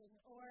fishing,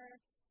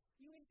 or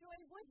you enjoy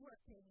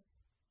woodworking.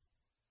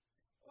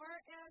 Or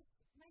as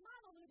my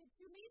mom alluded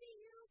to, maybe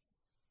you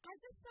are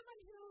just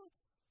someone who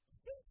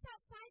thinks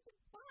outside the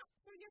box,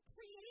 or you're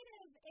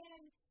creative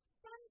and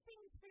fun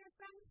things for your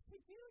friends to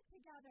do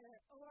together,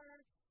 or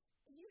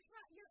you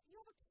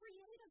have a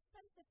creative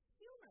sense of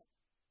humor.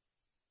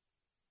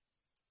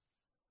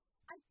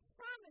 I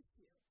promise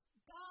you,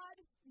 God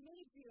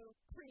made you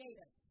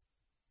creative.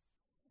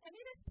 And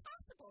it is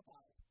possible,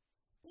 though,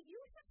 that you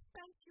have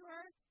spent your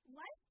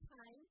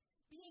lifetime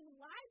being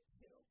lied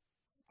to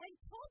and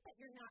told that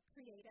you're not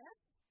creative,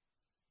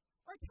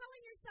 or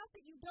telling yourself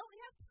that you don't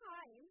have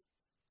time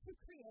to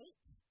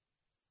create,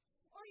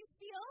 or you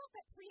feel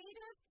that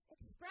creative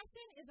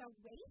expression is a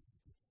waste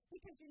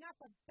because you're not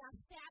the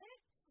best at it,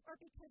 or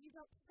because you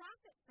don't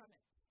profit from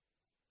it.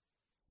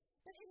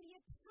 But in the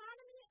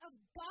economy of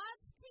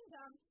God's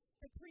kingdom,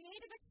 the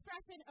creative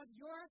expression of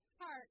your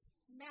heart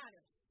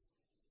matters.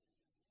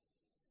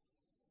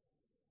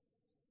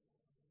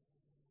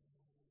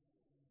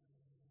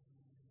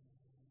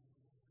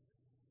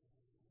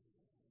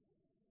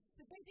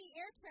 It's a busy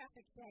air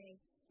traffic day.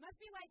 Must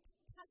be like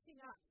catching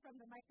up from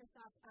the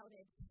Microsoft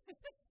outage.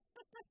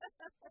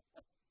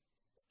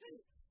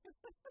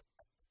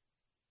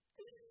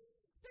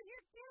 So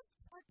your gifts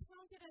are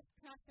counted as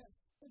precious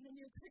in the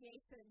new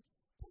creation,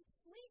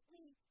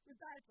 completely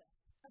regardless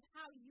of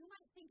how you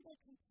might think they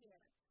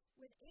compare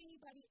with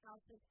anybody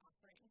else's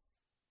offering.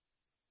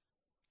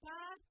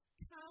 God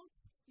counts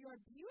your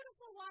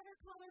beautiful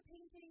watercolor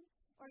painting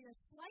or your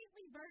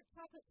slightly burnt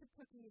chocolate chip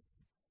cookies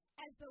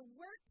as the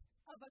work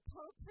of a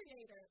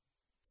co-creator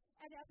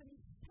and as an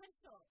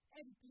essential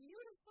and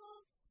beautiful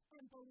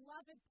and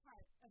beloved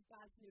part of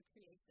God's new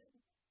creation.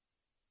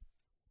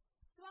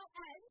 So I'll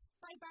end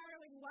by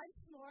borrowing once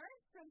more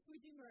from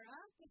Fujimura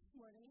this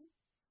morning.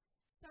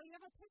 So you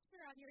have a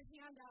picture on your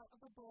handout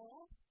of a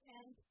bowl,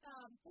 and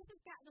this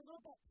has gotten a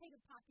little bit kind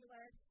of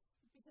popular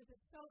because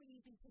it's so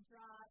easy to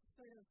draw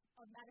sort of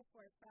a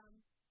metaphor from.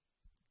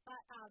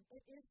 But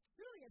it is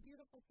truly a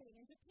beautiful thing.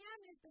 In Japan,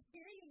 there's this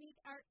very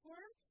unique art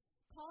form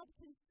called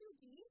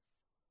kintsugi.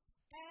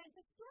 And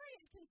the story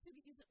of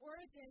kintsugi's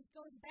origins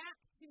goes back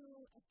to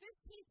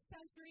 15th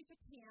century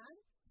Japan.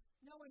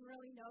 No one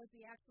really knows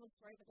the actual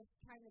story, but this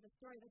is kind of the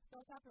story that's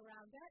built up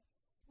around it.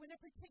 When a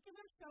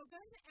particular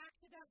shogun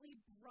accidentally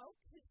broke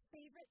his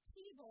favorite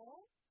tea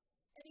bowl,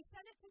 and he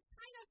sent it to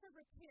China for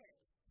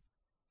repairs.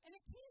 And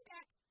it came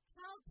back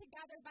held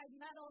together by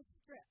metal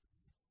strips,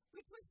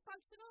 which was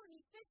functional and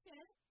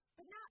efficient,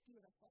 but not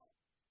beautiful.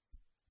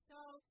 So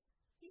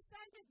he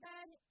sent it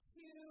then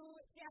to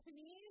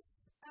Japanese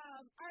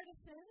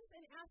artisans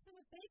and asked them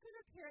if they could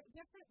repair it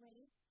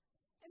differently.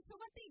 And so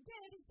what they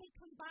did is they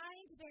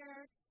combined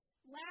their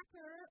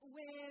lacquer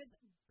with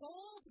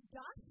gold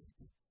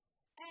dust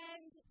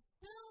and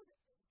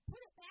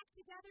put it back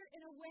together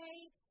in a way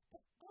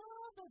that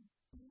all the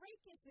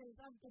breakages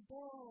of the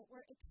bowl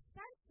were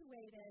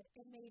accentuated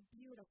and made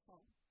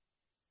beautiful.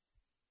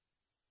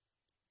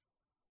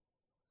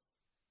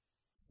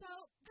 So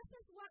this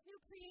is what new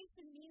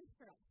creation means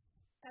for us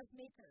as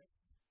makers.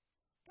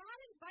 God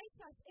invites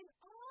us in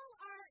all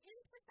our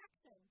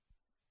imperfection,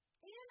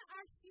 in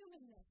our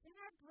humanness, in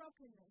our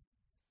brokenness,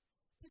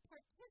 to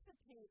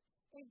participate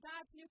in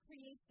God's new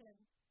creation.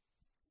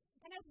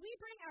 And as we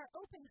bring our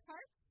open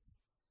hearts,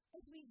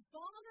 as we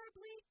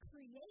vulnerably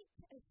create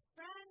as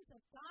friends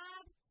of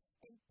God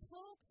and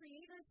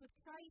co-creators with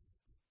Christ,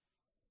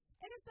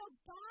 and as though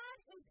God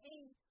is a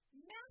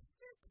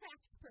master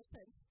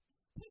craftsperson,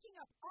 picking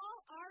up all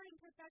our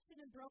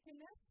imperfection and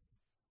brokenness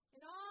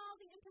in all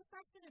the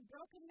imperfection and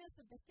brokenness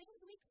of the things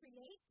we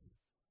create,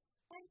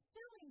 and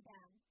filling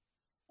them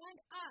and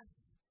us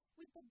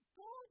with the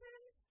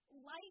golden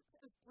light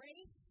of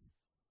grace,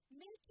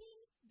 making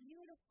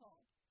beautiful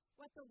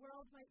what the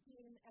world might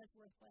deem as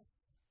worthless.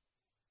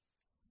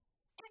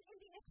 And in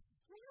the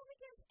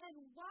extravagant and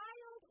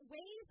wild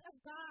ways of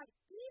God,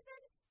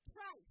 even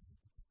Christ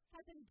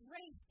has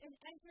embraced and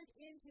entered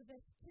into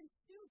this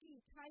kintsugi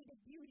kind of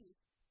beauty.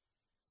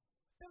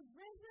 The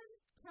risen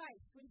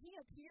Christ, when he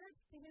appeared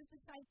to his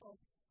disciples,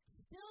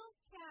 still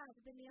had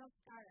the nail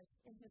scars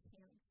in his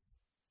hands.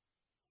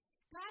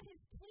 God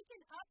has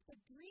taken up the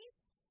grief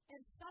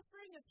and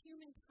suffering of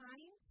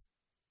humankind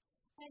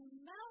and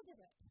melded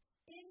it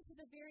into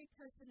the very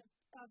person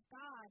of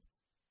God,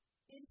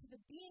 into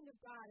the being of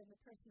God in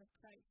the person of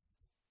Christ.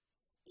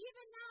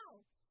 Even now,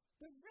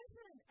 the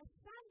risen,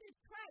 ascended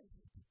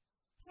Christ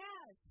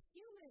has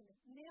human,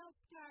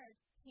 nail-scarred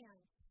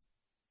hands.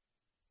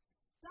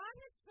 God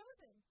has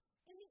chosen,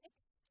 in the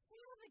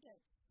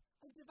extravagance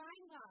of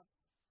divine love,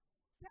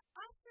 to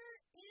usher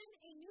in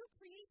a new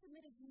creation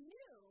that is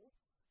new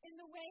in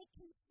the way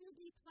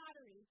kintsugi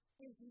pottery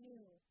is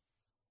new.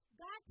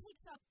 God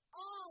takes up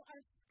all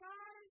our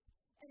scars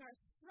and our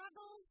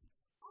struggles,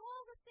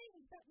 all the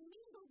things that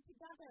mingle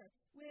together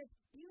with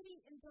beauty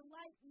and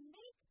delight,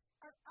 make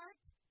our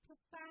art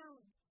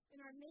profound and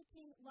our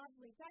making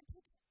lovely. God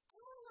takes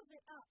all of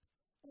it up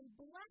and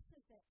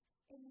blesses it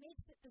and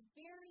makes it the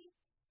very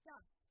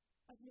stuff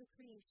of new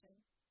creation.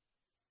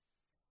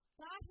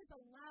 God has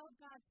allowed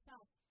God's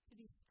self to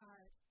be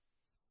scarred,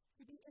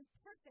 to be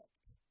imperfect,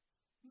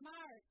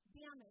 marred,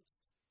 damaged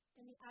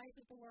in the eyes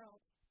of the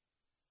world.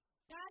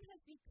 God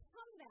has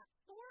become that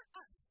for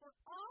us for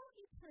all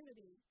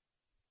eternity.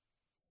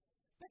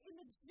 But in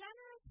the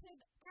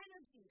generative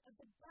energy of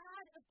the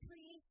God of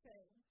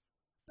creation,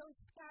 those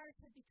scars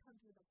have become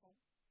beautiful.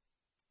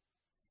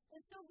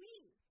 And so we,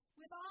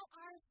 with all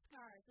our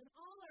scars and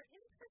all our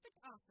imperfect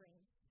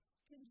offerings,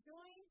 can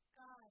join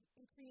God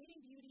in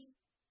creating beauty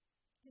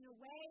in a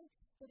way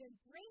that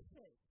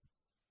embraces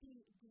the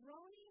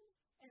groaning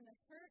and the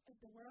hurt of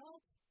the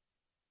world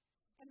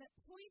and that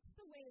points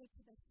the way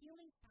to the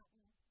healing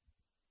fountain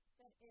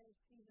that is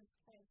Jesus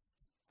Christ,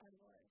 our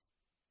Lord.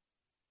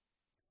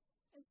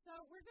 And so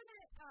we're going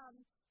to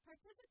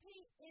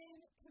participate in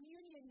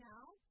communion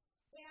now.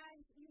 And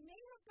you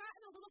may have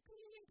gotten a little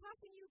communion cup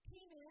when you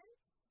came in.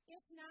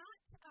 If not,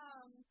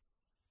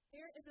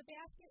 there is a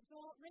basket.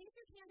 Joel, raise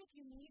your hand if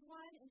you need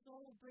one, and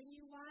Joel will bring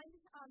you one.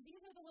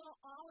 These are the little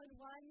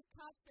all-in-one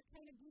cups. They're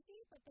kind of goofy,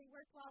 but they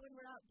work well when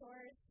we're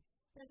outdoors.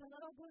 There's a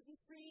little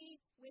gluten-free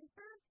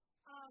wafer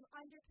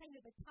under kind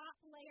of the top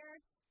layer,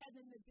 and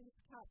then the juice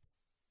cup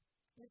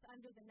is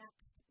under the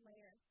next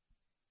layer.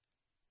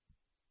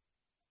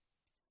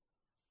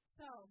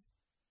 So,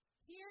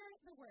 hear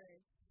the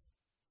words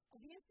of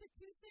the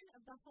institution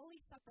of the Holy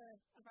Supper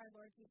of our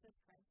Lord Jesus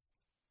Christ.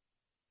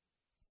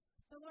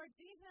 The Lord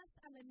Jesus,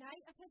 on the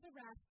night of his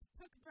arrest,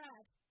 took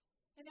bread,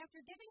 and after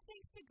giving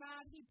thanks to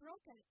God, he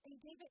broke it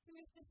and gave it to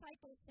his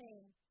disciples,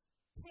 saying,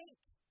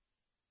 "Take,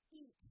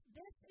 eat.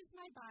 This is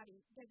my body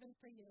given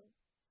for you.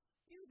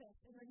 Do this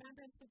in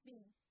remembrance of me."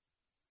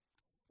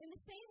 In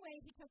the same way,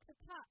 he took the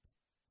cup,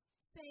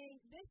 saying,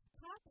 "This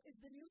cup is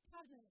the new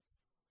covenant,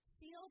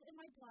 sealed in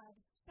my blood,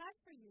 shed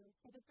for you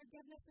for the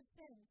forgiveness of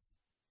sins.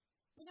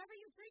 Whenever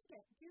you drink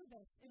it, do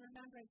this in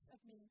remembrance of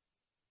me.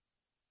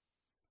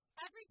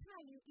 Every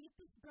time you eat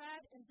this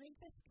bread and drink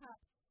this cup,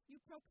 you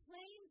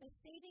proclaim the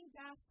saving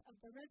death of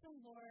the risen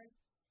Lord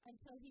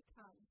until he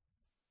comes.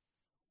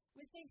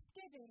 With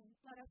thanksgiving,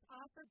 let us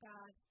offer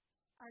God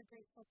our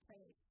grateful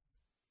praise."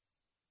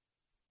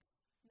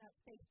 And that's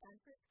based on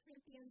 1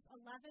 Corinthians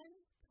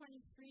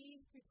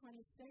 11:23 through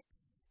 26.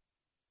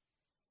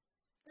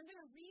 I'm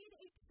going to read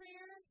a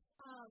prayer.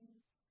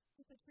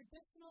 It's a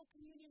traditional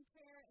communion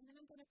prayer, and then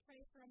I'm going to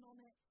pray for a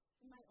moment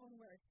in my own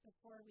words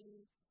before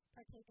we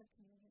partake of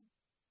communion.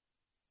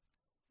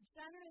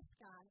 Generous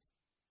God,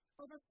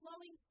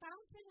 overflowing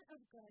fountain of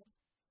good,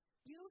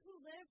 you who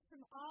lived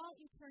from all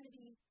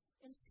eternity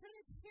in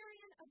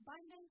Trinitarian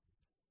abundance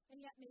and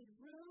yet made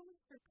room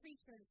for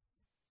creatures,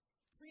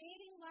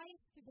 creating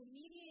life through the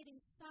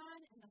mediating Son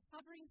and the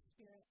hovering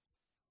Spirit,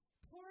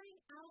 pouring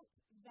out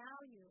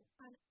value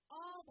on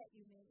all that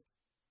you made.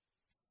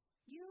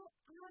 You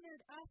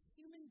honored us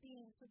human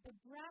beings with the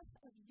breath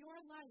of your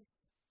life,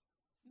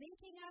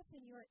 making us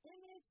in your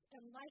image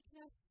and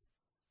likeness,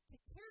 to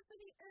care for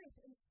the earth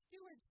in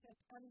stewardship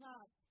and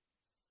love,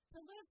 to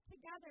live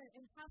together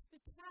in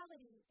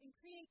hospitality and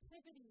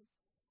creativity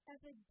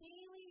as a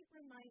daily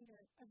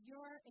reminder of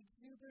your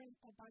exuberant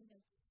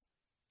abundance.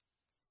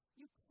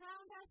 You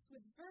crowned us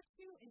with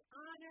virtue and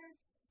honor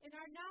and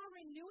are now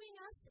renewing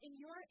us in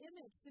your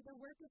image through the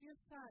work of your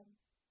Son.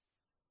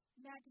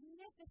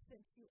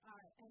 Magnificent you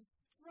are and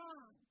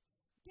strong,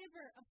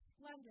 giver of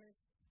splendors.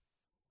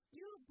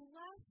 You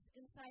bless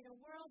inside a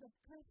world of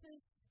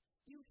curses.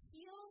 You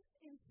heal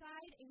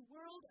inside a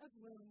world of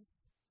wounds.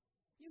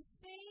 You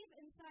save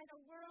inside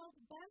a world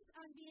bent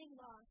on being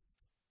lost.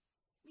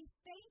 We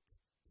thank,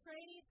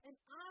 praise and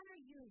honor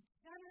you,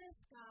 generous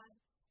God,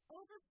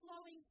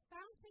 overflowing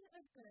fountain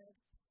of good,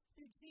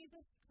 through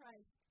Jesus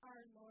Christ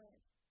our Lord.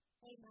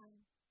 Amen.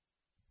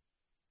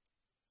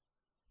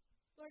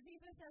 Lord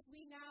Jesus, as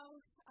we now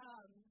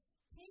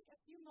take a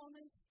few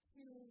moments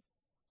to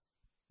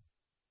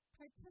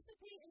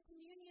participate in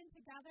communion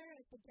together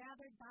as the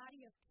gathered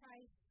body of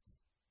Christ,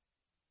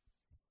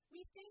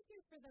 we thank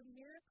you for the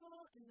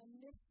miracle and the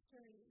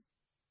mystery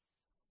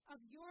of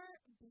your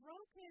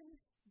broken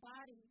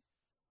body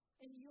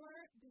and your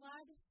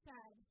blood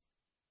shed,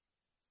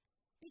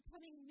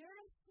 becoming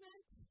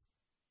nourishment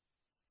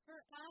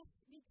for us,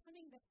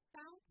 becoming the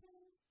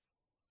fountain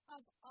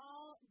of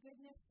all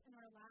goodness in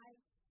our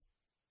lives.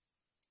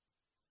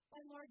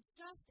 And Lord,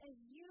 just as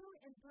you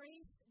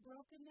embraced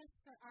brokenness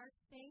for our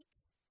sake,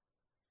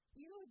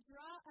 you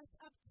draw us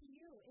up to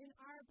you in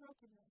our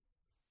brokenness,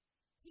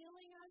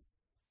 healing us,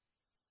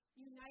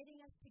 uniting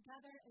us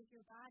together as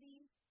your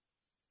body,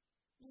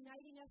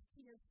 uniting us to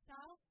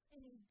yourself,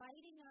 and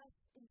inviting us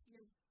into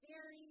your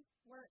very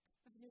work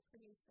of new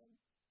creation.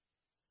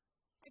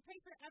 I pray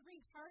for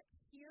every heart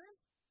here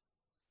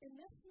in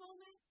this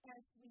moment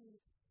as we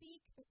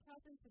seek the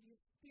presence of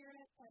your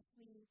Spirit, as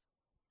we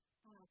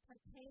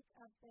partake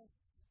of this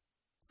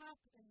cup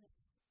and this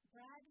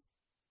bread,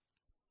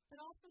 but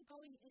also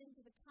going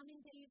into the coming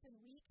days and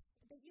weeks,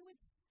 that you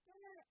would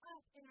stir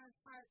up in our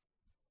hearts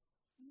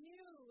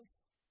new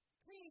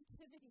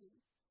creativity,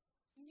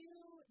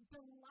 new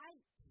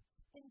delight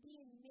in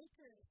being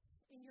makers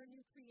in your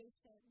new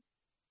creation.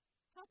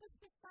 Help us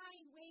to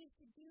find ways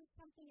to do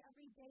something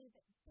every day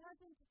that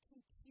doesn't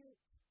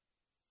compute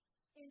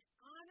in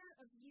honor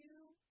of you,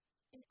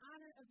 in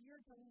honor of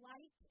your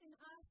delight in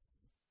us.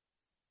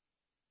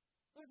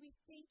 Lord, we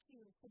thank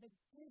you for the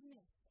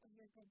goodness of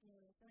your good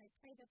news, and I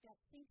pray that that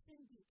sinks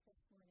in deep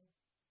this morning.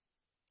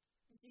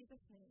 In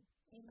Jesus' name,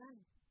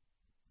 amen.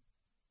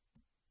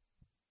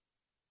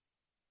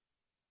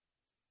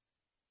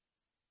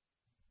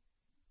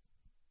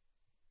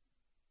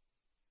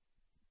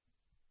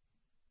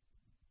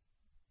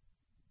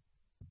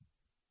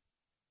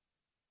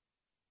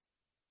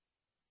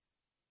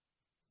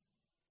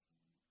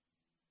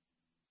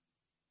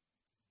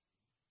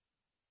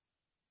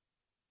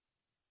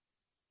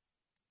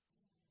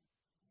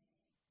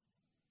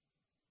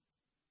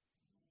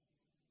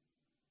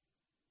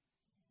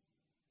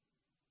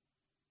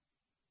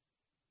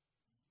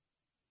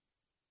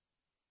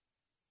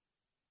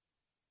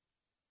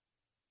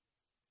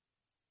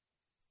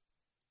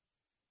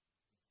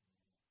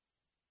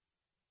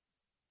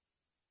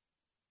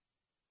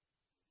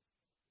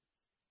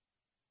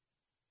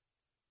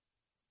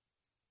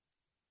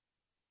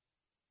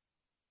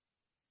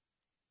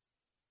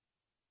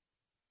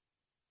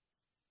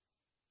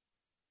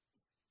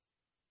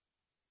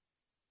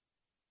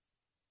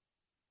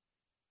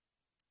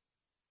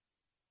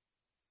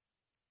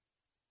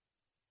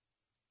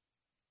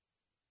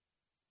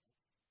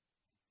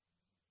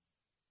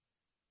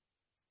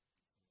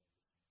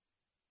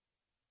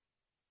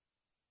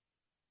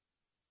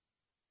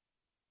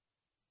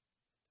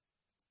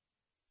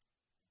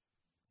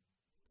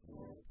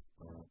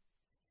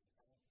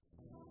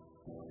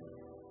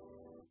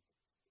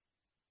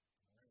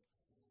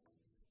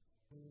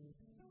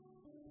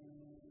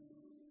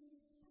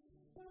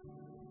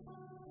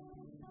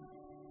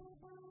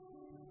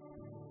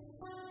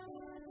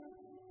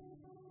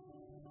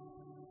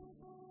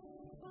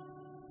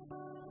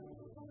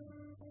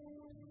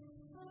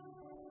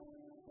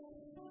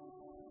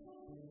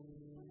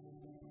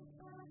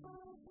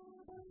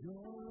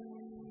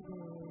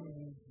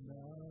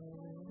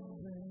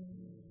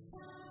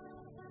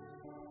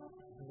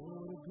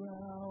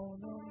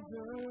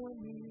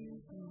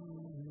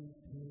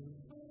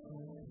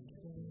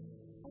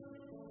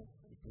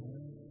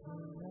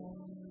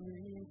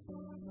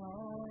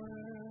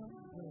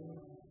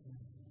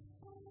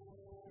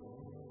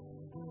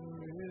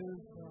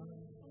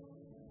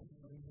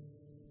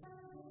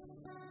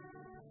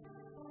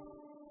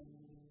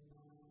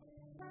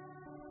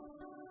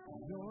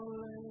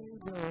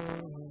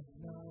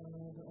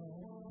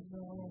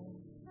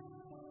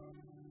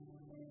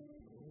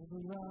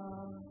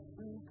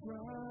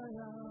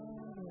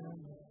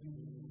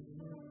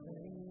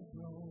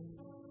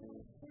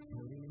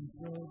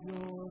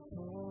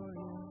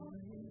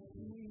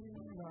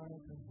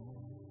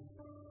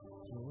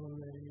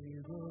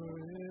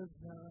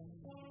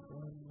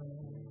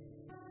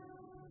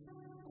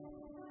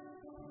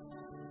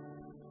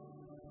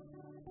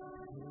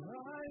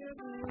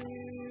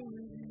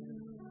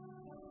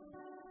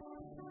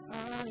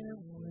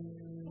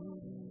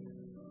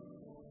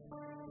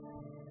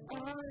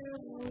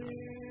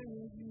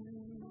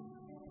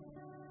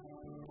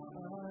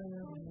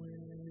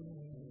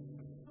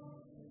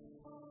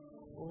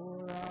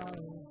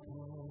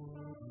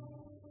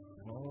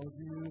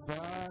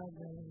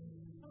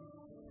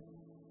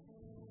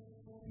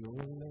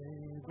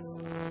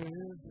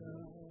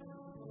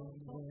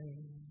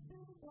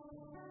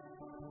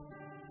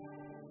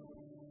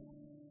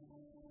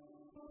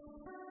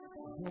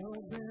 Your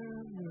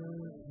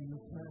vineyard you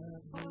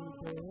plant will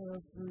bear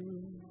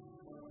fruit.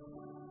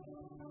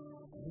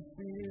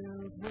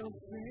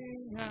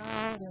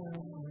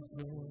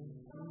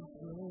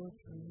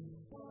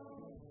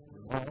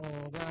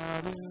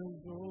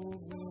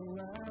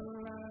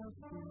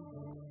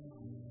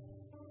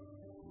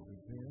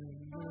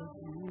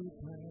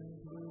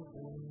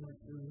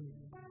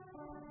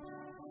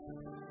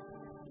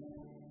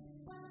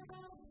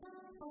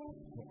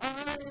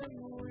 am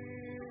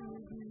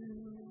with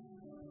you.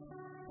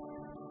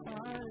 I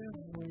am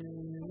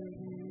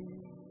with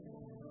you.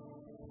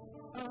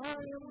 I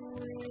am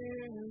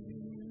with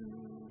you.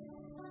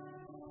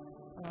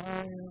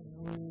 I am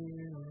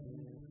with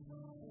you.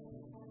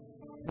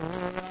 For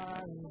I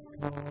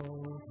have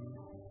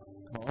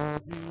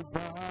called you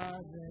by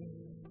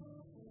name.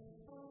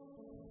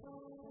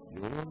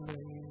 Your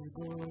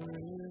labor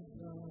is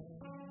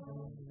not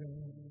in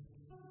vain.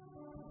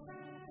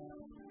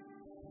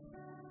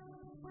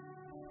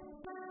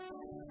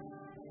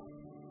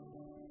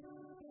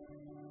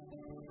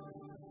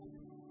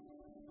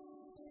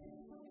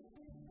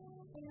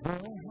 The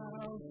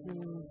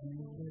houses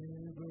you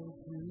labor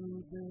to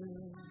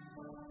build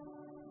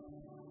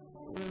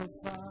will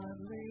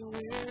finally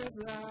with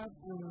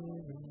laughter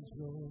and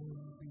joy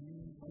be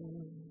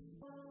filled.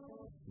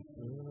 The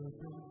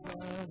serpent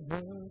that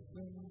hurts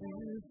and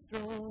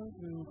destroys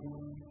will be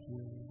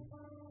killed.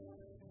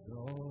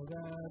 All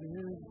that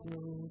is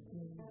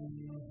broken be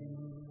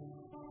healed.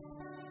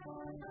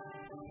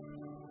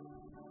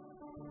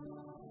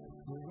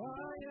 For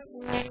I am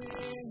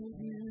with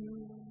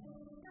you.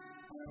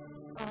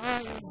 I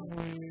am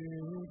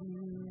with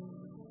you.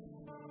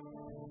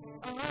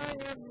 I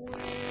am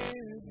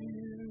with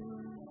you.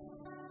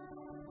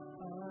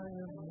 I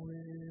am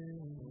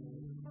with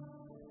you.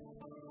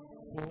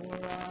 For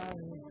I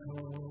have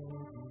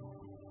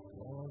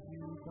called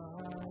you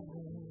by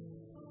name.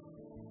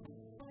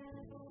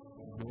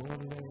 Your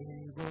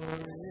labor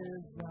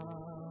is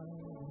not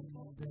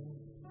in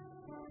vain.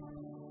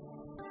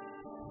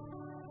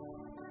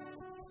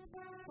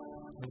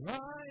 For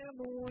I am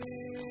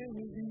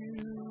with you.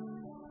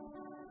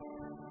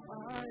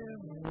 I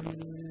am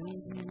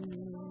with you.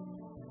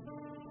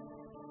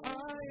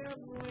 I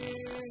am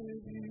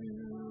with you.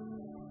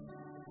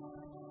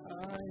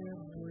 I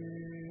am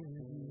with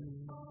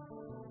you.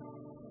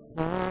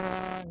 For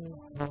I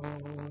have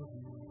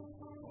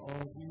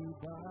called you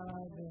by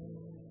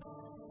name.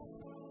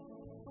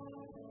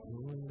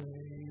 Your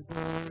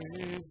labor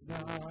is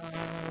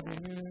not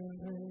in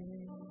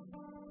vain.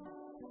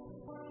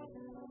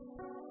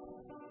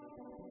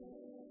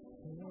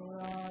 For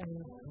I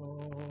have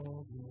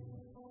called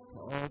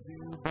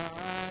you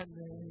by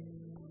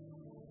name.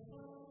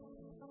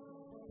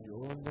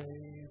 Your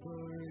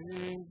labor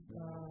is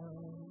not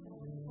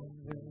in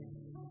vain.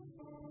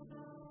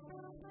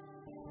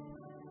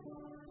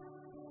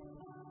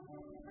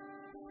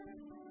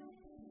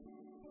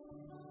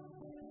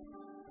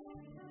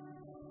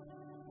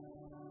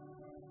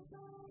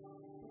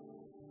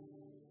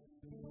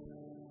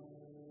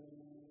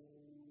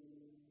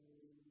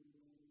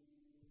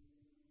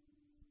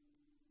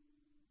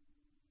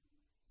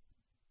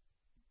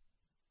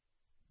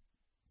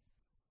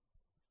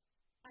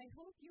 I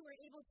hope you were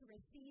able to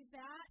receive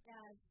that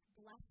as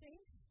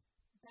blessing,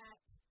 that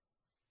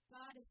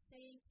God is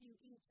saying to you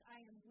each,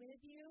 I am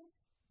with you,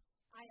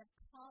 I have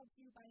called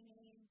you by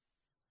name,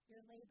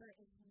 your labor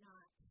is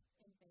not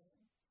in vain.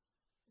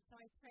 And so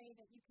I pray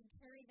that you can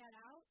carry that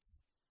out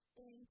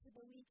into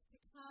the weeks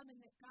to come and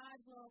that God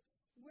will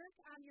work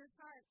on your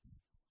heart,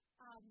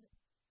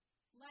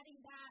 letting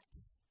that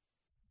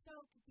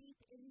soak deep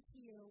into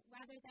you,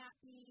 whether that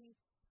be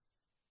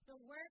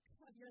the work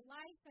of your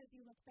life as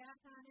you look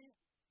back on it,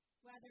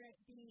 whether it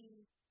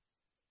be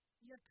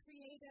your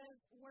creative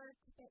work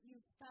that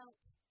you felt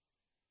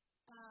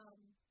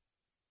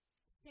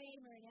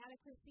shame or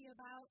inadequacy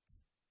about,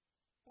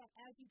 that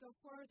as you go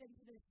forward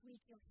into this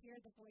week, you'll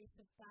hear the voice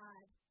of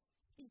God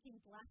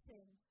speaking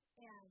blessing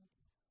and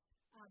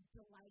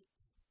delight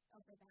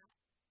over that.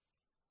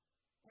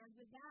 And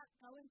with that,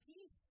 go in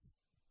peace.